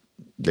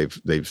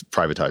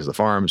privatized the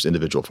farms.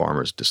 Individual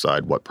farmers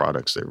decide what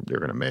products they're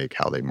going to make,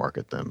 how they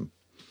market them.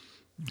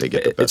 They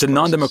get the best It's a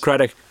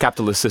non-democratic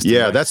capitalist system.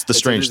 Yeah, right? that's the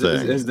strange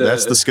thing.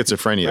 That's the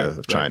schizophrenia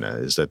of China,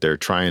 is that they're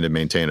trying to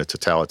maintain a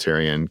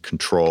totalitarian,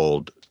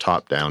 controlled,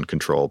 top-down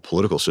controlled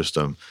political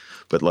system,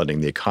 but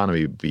letting the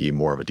economy be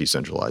more of a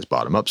decentralized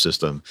bottom-up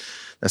system.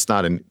 That's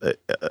not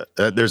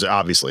there's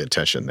obviously a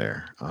tension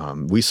there.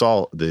 We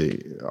saw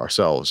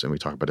ourselves, and we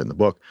talk about it in the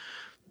book.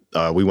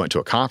 We went to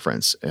a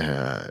conference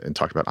and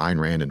talked about Ayn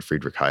Rand and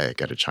Friedrich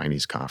Hayek at a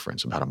Chinese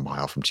conference about a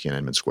mile from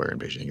Tiananmen Square in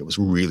Beijing. It was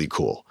really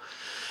cool.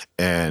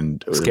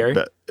 And scary?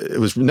 It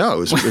was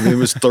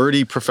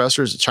 30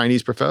 professors,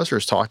 Chinese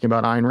professors, talking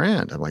about Ayn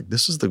Rand. I'm like,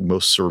 this is the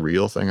most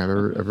surreal thing I've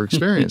ever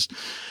experienced.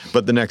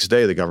 But the next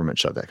day, the government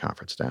shut that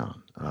conference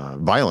down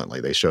violently.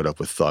 They showed up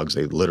with thugs.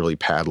 They literally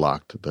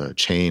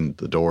chained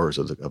the doors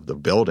of the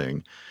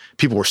building.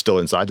 People were still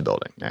inside the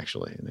building,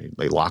 actually. And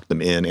they locked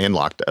them in and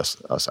locked us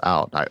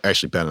out.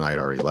 Ben and I had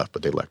already left,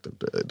 but they left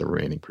the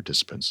remaining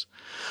participants.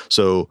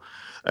 So,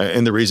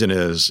 and the reason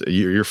is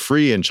you're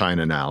free in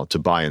China now to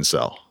buy and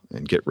sell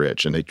and get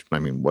rich. And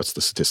what's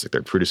the statistic?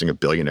 They're producing a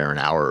billionaire an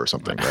hour or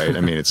something, right?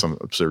 It's some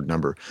absurd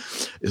number.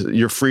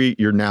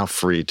 You're now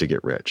free to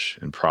get rich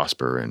and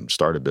prosper and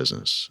start a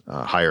business,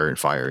 hire and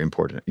fire,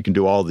 import. You can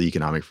do all the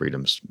economic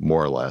freedoms,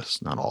 more or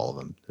less, not all of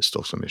them. There's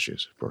still some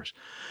issues, of course.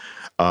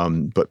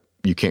 But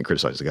you can't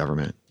criticize the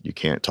government. You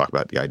can't talk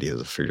about the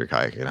ideas of Friedrich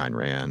Hayek and Ayn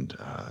Rand,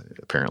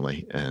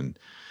 apparently. And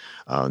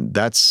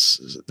that's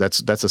a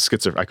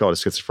I call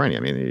it a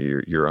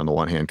schizophrenia. You're on the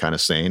one hand kind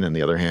of sane, and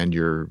the other hand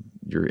you're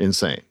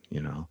insane.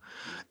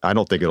 I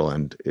don't think it'll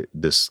end.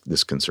 This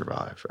can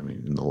survive.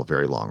 In the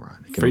very long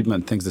run.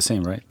 Friedman thinks the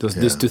same, right?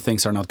 These two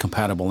things are not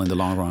compatible in the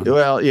long run.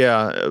 Well,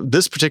 yeah.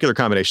 This particular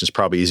combination is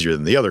probably easier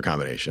than the other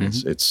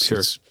combinations.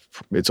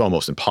 Mm-hmm. It's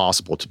almost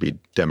impossible to be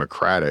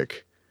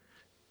democratic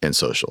and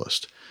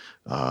socialist.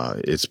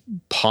 It's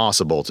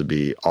possible to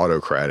be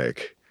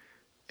autocratic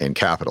and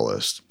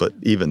capitalist, but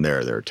even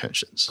there are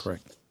tensions.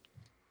 Correct.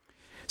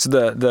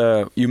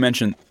 So you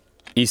mentioned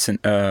East and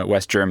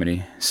West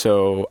Germany.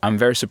 So I'm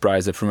very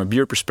surprised that from a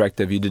beer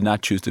perspective, you did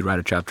not choose to write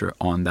a chapter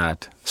on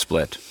that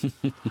split.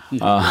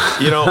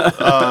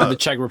 The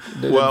Czech,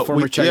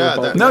 former Czech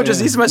Republic. No,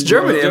 just East and West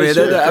Germany.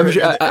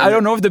 I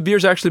don't know if the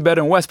beers are actually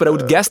better in West, but I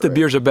would guess the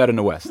beers are better in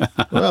the West.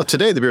 Well,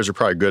 today the beers are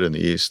probably good in the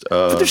East.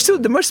 But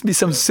there must be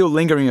some still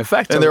lingering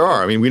effects. And there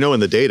are. We know in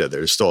the data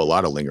there's still a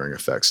lot of lingering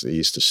effects. The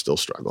East is still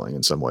struggling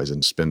in some ways, and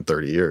it's been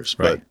 30 years.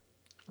 Right.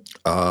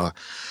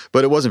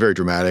 But it wasn't very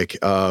dramatic.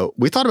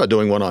 We thought about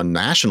doing one on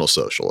National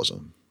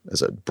Socialism,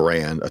 as a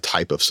brand, a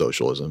type of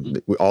socialism.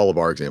 All of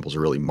our examples are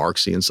really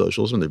Marxian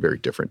socialism. They're very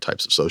different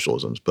types of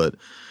socialisms. But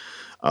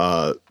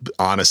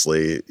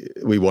honestly,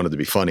 we wanted to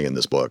be funny in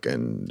this book,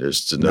 and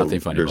there's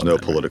no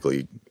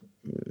politically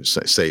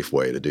safe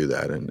way to do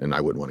that, and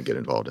I wouldn't want to get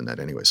involved in that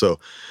anyway. So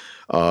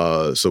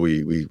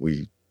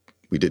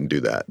we didn't do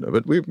that.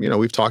 But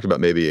we've talked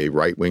about maybe a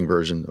right-wing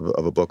version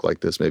of a book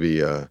like this,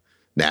 maybe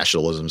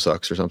Nationalism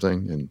Sucks or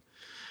something,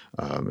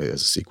 and maybe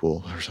as a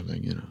sequel or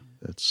something.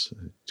 That's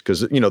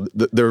because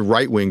the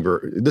right-wing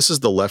this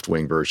is the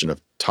left-wing version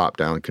of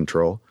top-down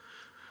control.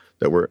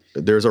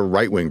 There's a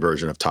right-wing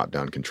version of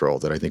top-down control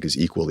that I think is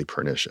equally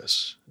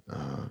pernicious,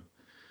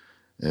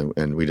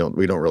 and we don't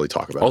really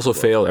talk about. Also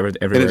fail everywhere.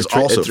 And it's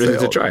also failed.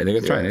 To try. They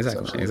could try.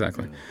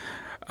 Exactly.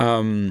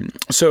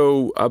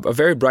 So a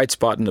very bright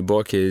spot in the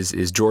book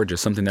is Georgia,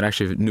 something that I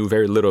actually knew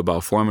very little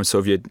about. Former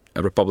Soviet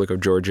Republic of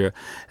Georgia,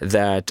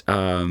 that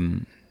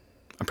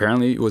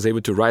apparently was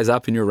able to rise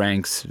up in your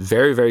ranks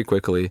very, very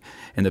quickly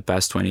in the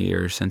past 20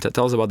 years. And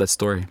tell us about that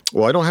story.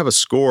 Well, I don't have a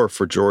score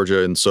for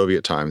Georgia in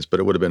Soviet times, but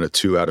it would have been a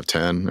 2 out of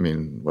 10. I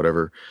mean,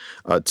 whatever.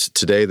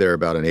 Today, they're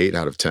about an 8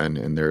 out of 10,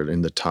 and they're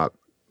in the top.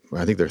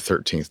 I think they're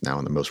 13th now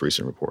in the most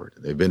recent report.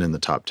 They've been in the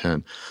top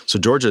 10. So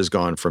Georgia has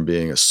gone from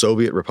being a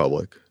Soviet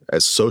republic,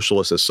 as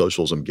socialist as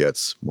socialism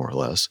gets, more or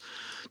less,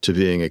 to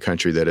being a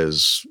country that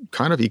is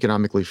kind of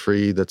economically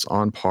free, that's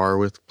on par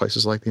with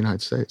places like the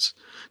United States.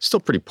 It's still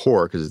pretty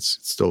poor because it's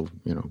still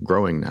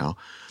growing now.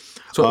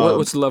 So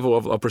what's the level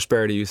of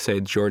prosperity you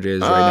say Georgia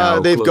is right now?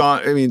 They've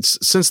gone. I mean,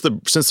 since the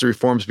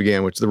reforms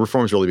began, which the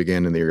reforms really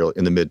began in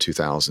the mid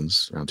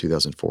 2000s, around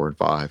 2004 and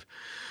 5.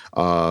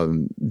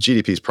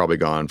 GDP's probably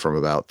gone from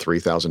about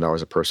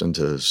 $3,000 a person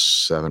to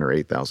 $7,000 or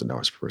 $8,000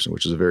 per person,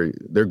 which is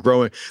they're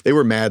growing. They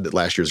were mad that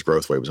last year's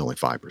growth rate was only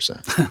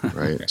 5%,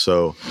 right? Okay.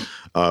 So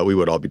we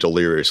would all be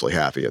deliriously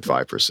happy at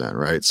 5%,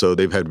 right? So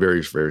they've had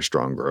very, very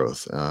strong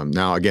growth.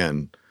 Now,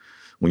 again,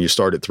 when you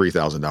start at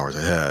 $3,000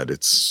 a head,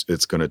 it's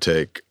going to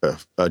take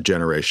a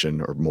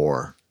generation or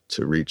more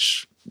to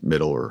reach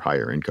middle or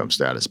higher income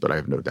status, but I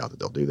have no doubt that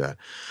they'll do that.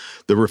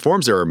 The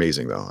reforms there are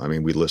amazing, though. I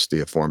mean, we list the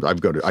reforms. I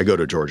go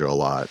to Georgia a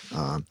lot,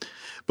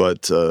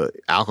 but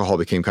alcohol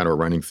became kind of a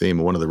running theme.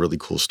 And one of the really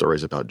cool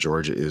stories about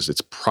Georgia is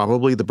it's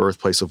probably the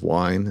birthplace of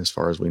wine, as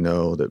far as we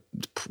know. That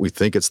we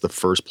think it's the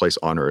first place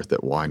on earth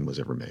that wine was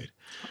ever made.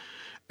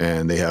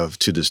 And they have,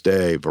 to this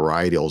day,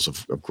 varietals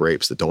of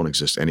grapes that don't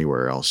exist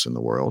anywhere else in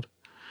the world.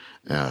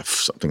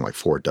 Something like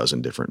 4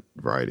 dozen different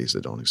varieties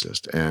that don't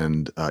exist.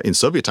 And in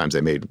Soviet times,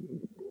 they made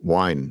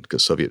wine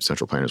because Soviet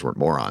central planners weren't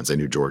morons. They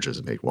knew Georgia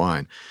had made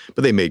wine,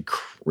 but they made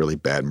really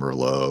bad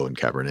Merlot and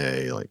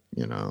Cabernet, like,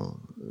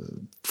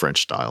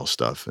 French style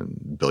stuff,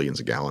 and billions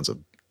of gallons of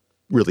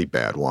really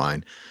bad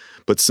wine.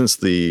 But since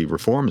the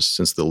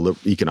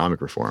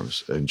economic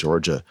reforms in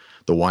Georgia,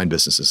 the wine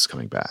business is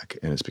coming back,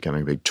 and it's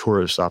becoming a big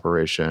tourist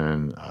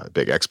operation, a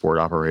big export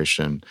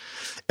operation,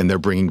 and they're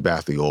bringing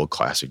back the old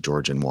classic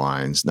Georgian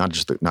wines, not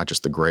just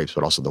the grapes,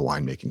 but also the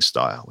winemaking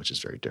style, which is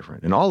very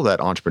different. And all of that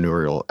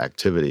entrepreneurial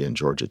activity in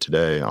Georgia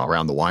today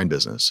around the wine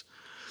business,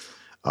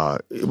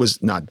 it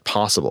was not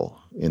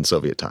possible in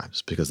Soviet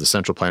times because the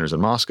central planners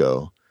in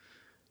Moscow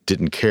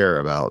didn't care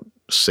about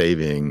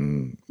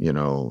saving,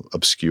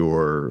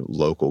 obscure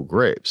local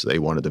grapes. They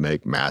wanted to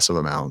make massive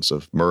amounts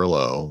of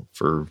Merlot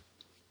for,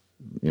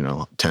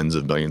 tens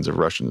of millions of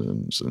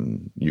Russians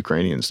and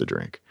Ukrainians to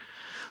drink.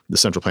 The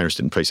central planners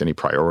didn't place any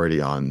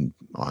priority on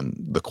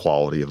the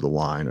quality of the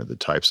wine or the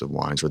types of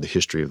wines or the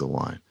history of the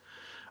wine.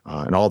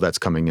 And all that's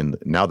coming in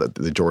now that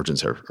the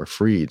Georgians are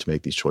free to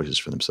make these choices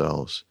for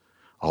themselves.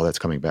 All that's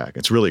coming back.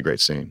 It's really a great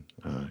scene.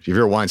 If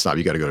you're a wine snob,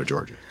 you got to go to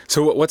Georgia.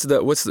 So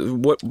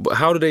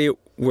how do they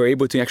were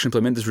able to actually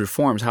implement these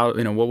reforms? How,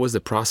 what was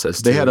the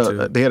process? They had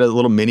a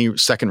little mini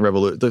second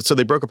revolution. So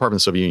they broke apart from the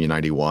Soviet Union in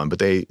 91, but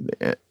they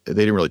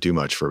didn't really do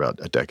much for about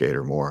a decade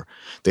or more.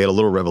 They had a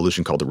little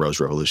revolution called the Rose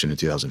Revolution in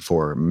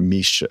 2004.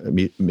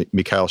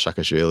 Mikhail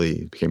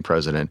Saakashvili became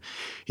president.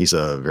 He's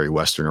a very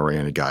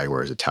Western-oriented guy,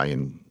 wears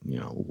Italian,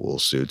 wool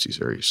suits. He's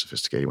very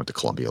sophisticated. He went to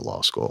Columbia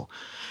Law School.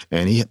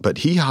 But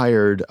he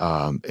hired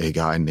a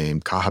guy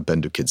named Kaha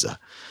Bendukidze.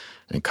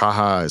 And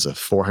Kaha is a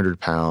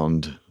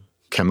 400-pound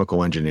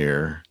chemical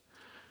engineer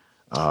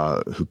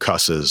who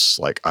cusses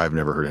like I've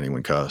never heard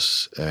anyone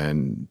cuss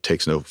and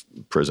takes no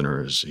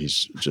prisoners.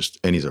 He's a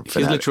fanatic.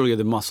 He's literally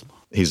the muscle.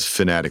 He's a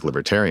fanatic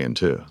libertarian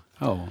too.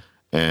 Oh.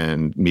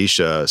 And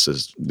Misha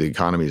says, the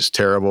economy is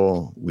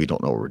terrible. We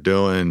don't know what we're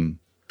doing.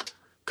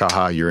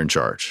 Kaha, you're in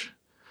charge.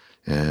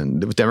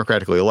 And it was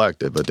democratically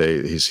elected, but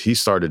he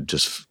started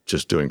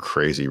just doing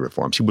crazy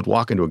reforms. He would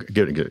walk into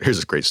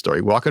here's a great story.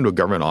 He'd walk into a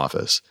government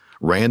office,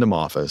 random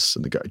office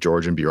in the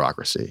Georgian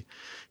bureaucracy.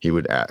 He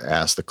would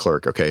ask the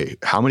clerk, okay,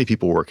 how many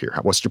people work here?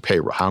 What's your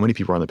payroll? How many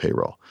people are on the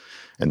payroll?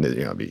 And then,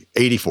 it'd be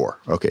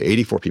 84. Okay,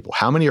 84 people.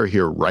 How many are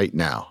here right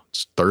now?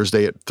 It's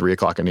Thursday at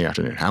 3:00 in the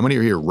afternoon. How many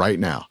are here right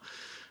now?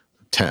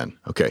 10.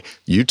 Okay,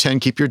 you 10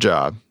 keep your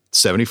job.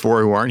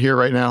 74 who aren't here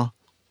right now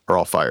are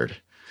all fired.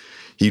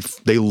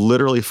 They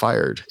literally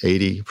fired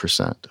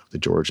 80% of the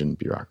Georgian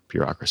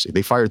bureaucracy.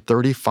 They fired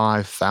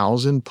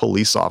 35,000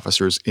 police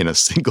officers in a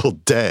single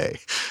day.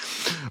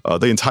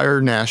 The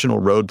entire National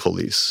Road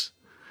Police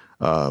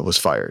was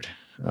fired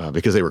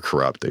because they were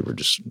corrupt. They were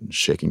just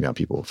shaking down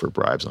people for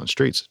bribes on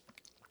streets,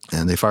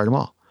 and they fired them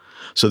all.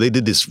 So they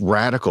did this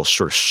radical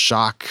sort of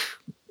shock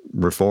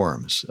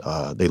reforms.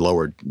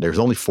 There's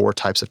only 4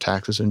 types of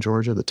taxes in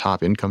Georgia. The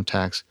top income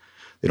tax,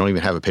 they don't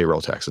even have a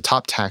payroll tax. The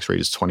top tax rate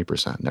is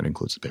 20%, and that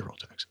includes the payroll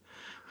tax.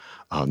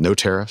 No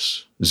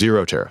tariffs,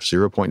 0 tariffs,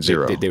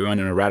 0.0. They went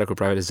in a radical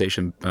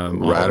privatization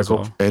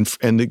radical.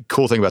 And the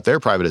cool thing about their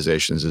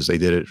privatizations is they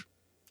did it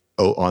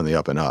on the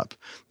up and up.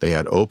 They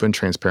had open,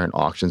 transparent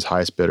auctions,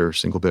 highest bidder,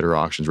 single bidder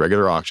auctions,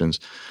 regular auctions.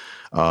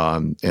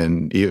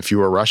 And if you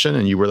were Russian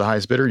and you were the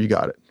highest bidder, you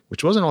got it,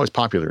 which wasn't always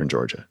popular in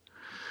Georgia.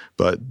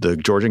 But the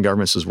Georgian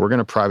government says, we're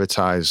going to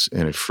privatize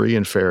in a free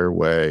and fair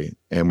way,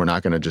 and we're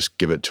not going to just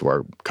give it to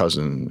our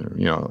cousin,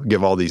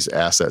 give all these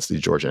assets, these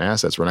Georgian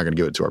assets. We're not going to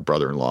give it to our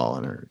brother-in-law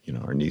and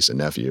our niece and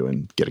nephew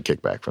and get a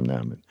kickback from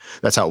them. And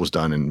that's how it was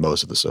done in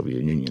most of the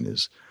Soviet Union,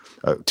 is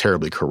a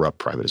terribly corrupt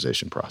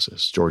privatization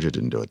process. Georgia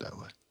didn't do it that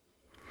way.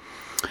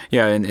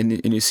 Yeah,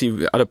 and you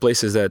see other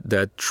places that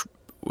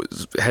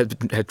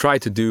had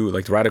tried to do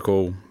like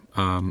radical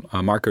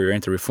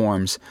market-oriented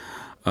reforms.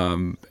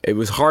 It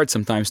was hard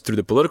sometimes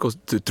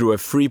through a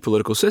free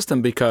political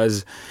system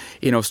because,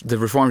 the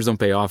reforms don't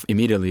pay off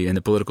immediately, and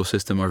the political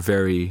system are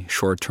very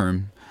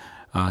short-term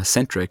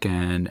centric.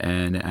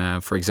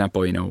 And for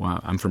example,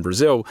 I'm from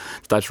Brazil.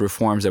 The types of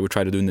reforms that we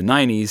tried to do in the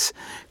 90s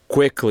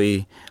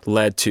quickly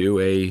led to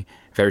a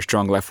very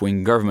strong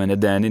left-wing government,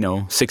 and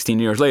then 16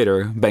 years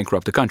later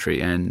bankrupt the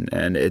country, and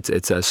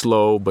it's a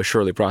slow but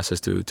surely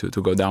process to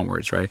go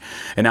downwards, right?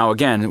 And now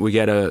again we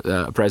get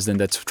a president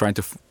that's trying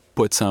to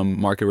put some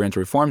market-oriented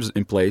reforms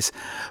in place,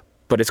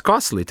 but it's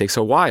costly. It takes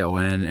a while,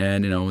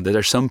 and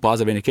there's some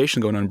positive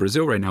indication going on in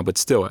Brazil right now, but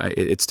still,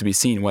 it's to be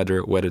seen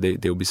whether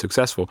they will be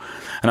successful.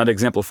 Another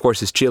example, of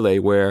course, is Chile,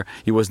 where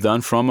it was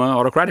done from an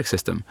autocratic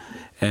system,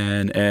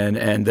 and I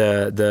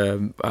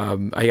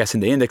guess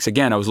in the index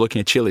again, I was looking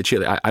at Chile.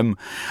 I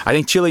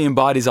think Chile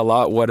embodies a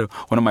lot. One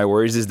of my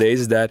worries these days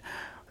is that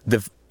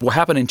what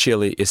happened in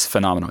Chile is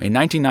phenomenal. In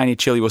 1990,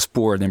 Chile was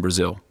poorer than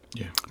Brazil.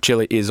 Yeah.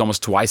 Chile is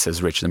almost twice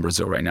as rich than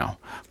Brazil right now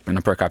on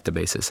a per capita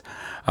basis.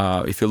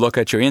 If you look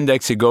at your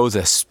index, it goes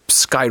a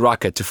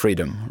skyrocket to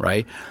freedom,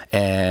 right?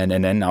 And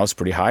then now it's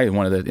pretty high,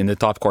 in the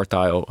top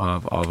quartile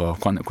of a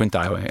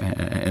quintile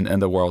in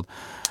the world.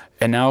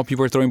 And now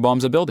people are throwing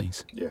bombs at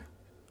buildings. Yeah.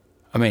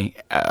 I mean,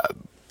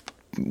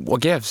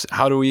 what gives?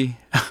 How do we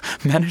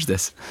manage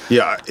this?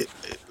 Yeah.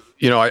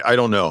 I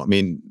don't know. I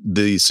mean,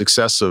 the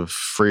success of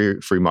free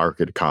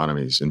market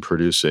economies in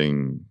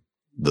producing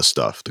the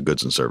stuff, the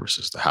goods and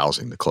services, the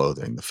housing, the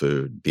clothing, the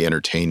food, the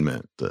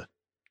entertainment,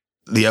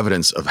 the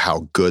evidence of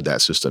how good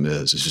that system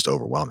is just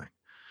overwhelming.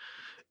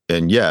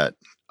 And yet,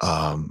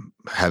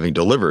 having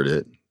delivered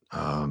it,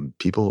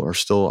 people are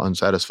still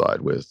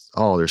unsatisfied with,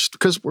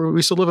 because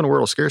we still live in a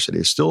world of scarcity.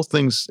 There's still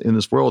things in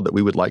this world that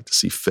we would like to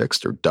see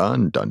fixed or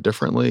done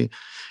differently.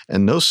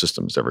 And no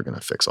system's ever going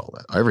to fix all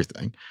that,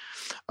 everything.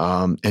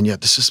 And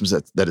yet the systems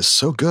that is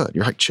so good.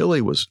 You're right,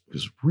 Chile was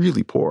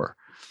really poor.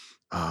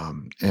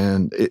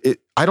 And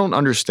I don't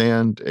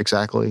understand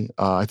exactly.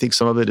 I think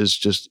some of it is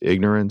just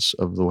ignorance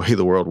of the way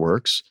the world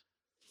works.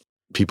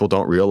 People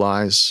don't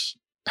realize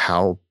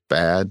how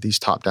bad these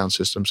top-down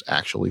systems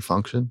actually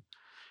function.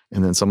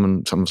 And then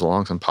some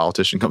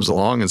politician comes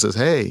along and says,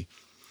 hey,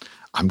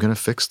 I'm going to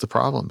fix the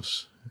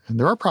problems. And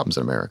there are problems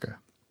in America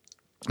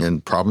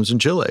and problems in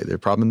Chile. There are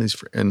problems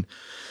in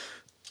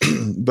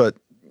these. But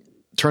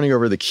turning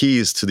over the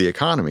keys to the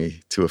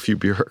economy to a few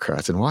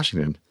bureaucrats in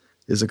Washington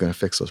isn't going to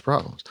fix those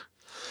problems.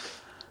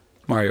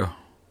 Mario,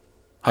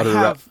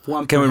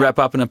 can we wrap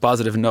up on a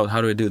positive note?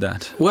 How do we do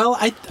that? Well,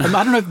 I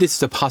don't know if this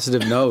is a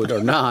positive note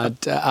or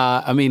not.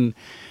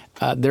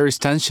 There is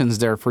tensions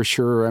there for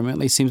sure. I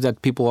mean, it seems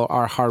that people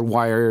are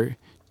hardwired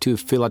to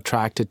feel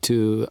attracted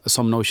to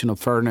some notion of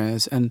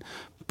fairness, and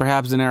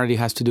perhaps the narrative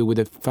has to do with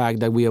the fact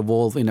that we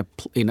evolve in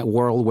a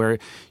world where,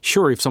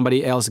 sure, if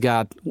somebody else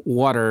got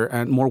water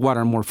and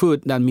more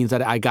food, that means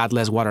that I got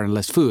less water and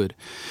less food.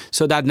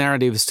 So that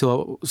narrative is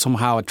still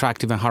somehow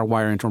attractive and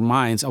hardwired into our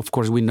minds. Of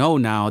course, we know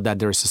now that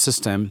there's a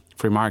system,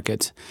 free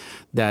market,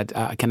 that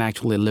can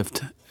actually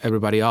lift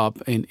everybody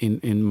up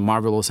in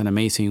marvelous and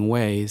amazing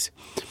ways.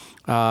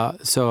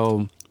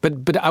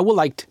 But I would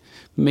like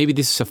maybe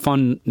this is a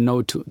fun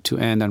note to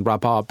end and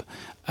wrap up.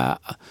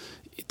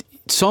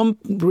 Some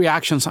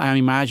reactions, I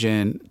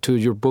imagine, to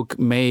your book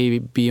may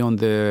be on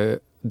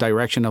the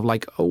direction of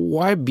like, oh,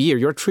 why beer?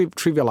 You're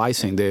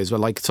trivializing this.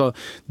 But so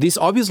this,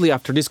 obviously,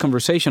 after this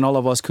conversation, all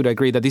of us could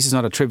agree that this is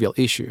not a trivial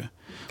issue.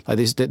 Like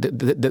this,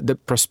 the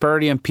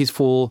prosperity and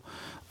peaceful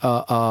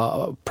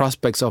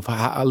prospects of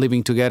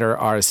living together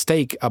are at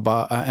stake.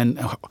 And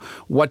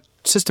what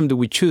system that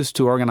we choose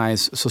to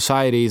organize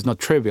society is not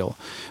trivial.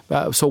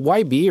 So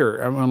why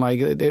beer? I mean,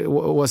 like,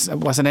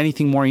 wasn't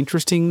anything more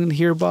interesting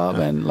here, Bob?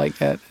 And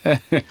like, I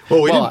think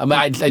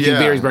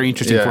beer is very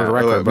interesting for the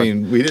record. I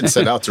mean, we didn't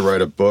set out to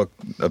write a book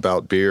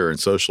about beer and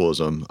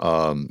socialism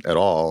at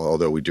all,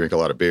 although we drink a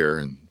lot of beer,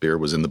 and beer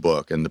was in the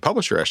book. And the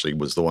publisher actually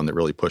was the one that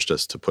really pushed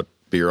us to put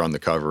beer on the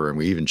cover, and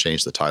we even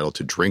changed the title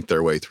to Drink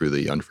Their Way Through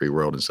the Unfree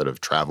World instead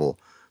of Travel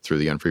Through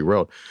the Unfree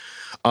World.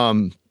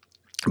 And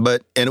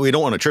we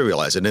don't want to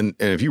trivialize it. And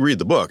if you read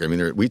the book, I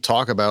mean, we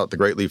talk about the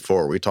Great Leap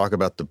Forward. We talk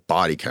about the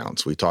body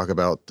counts. We talk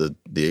about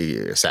the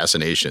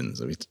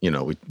assassinations.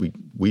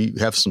 We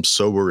have some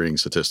sobering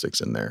statistics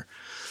in there.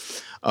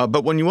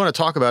 But when you want to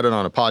talk about it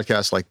on a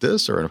podcast like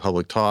this or in a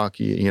public talk,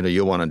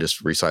 you'll want to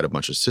just recite a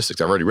bunch of statistics.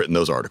 I've already written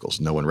those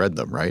articles. No one read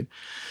them, right?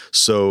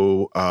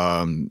 So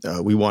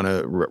we want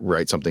to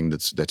write something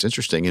that's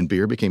interesting. And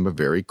beer became a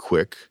very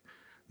quick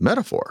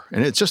metaphor.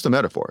 And it's just a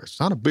metaphor. It's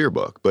not a beer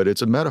book, but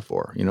it's a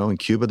metaphor. In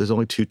Cuba, there's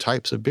only 2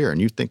 types of beer.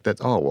 And you think that,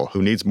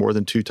 who needs more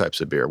than 2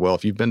 types of beer? Well,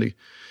 if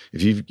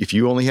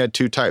you only had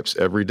 2 types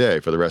every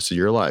day for the rest of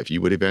your life, you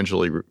would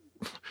eventually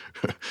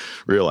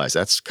realize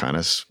that's kind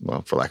of,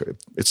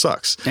 it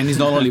sucks. And it's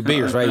not only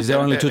beers, right? Is there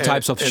only 2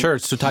 types of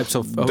shirts, 2 types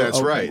of that's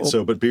right.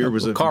 So, but beer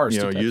was a cars,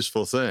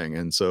 useful thing.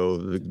 And so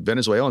the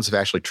Venezuelans have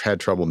actually had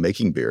trouble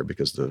making beer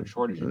because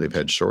they've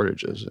had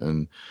shortages.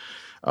 And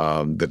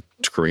the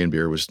Korean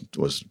beer was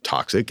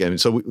toxic.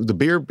 And so the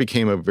beer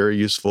became a very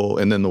useful,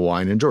 and then the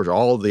wine in Georgia,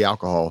 all of the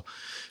alcohol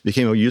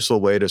became a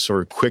useful way to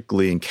sort of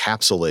quickly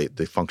encapsulate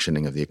the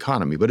functioning of the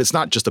economy. But it's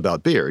not just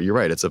about beer. You're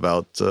right. It's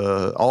about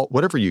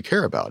whatever you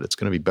care about. It's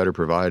going to be better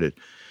provided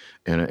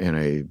in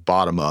a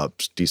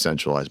bottom-up,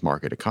 decentralized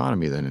market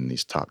economy than in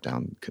these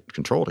top-down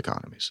controlled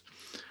economies.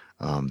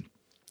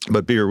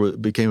 But beer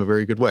became a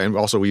very good way. And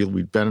also,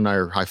 Ben and I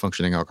are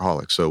high-functioning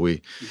alcoholics, so the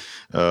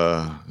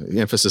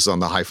emphasis on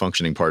the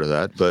high-functioning part of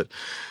that. But,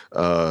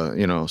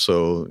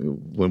 so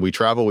when we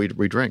travel, we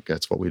drink.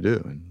 That's what we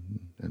do.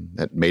 And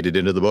that made it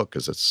into the book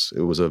because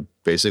it was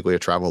basically a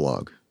travel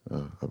log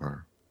of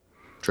our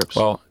trips.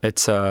 Well,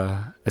 it's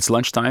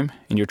lunchtime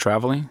and you're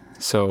traveling,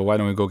 so why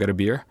don't we go get a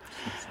beer?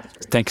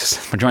 Thanks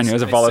for joining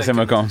us at Policy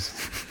McCombs.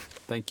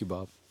 Thank you,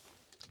 Bob.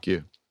 Thank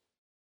you.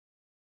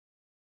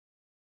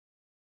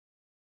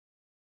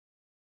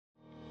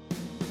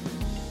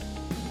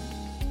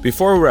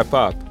 Before we wrap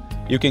up,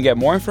 you can get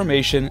more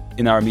information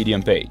in our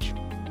Medium page.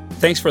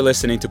 Thanks for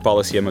listening to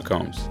Policy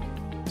McCombs.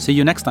 See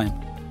you next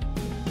time.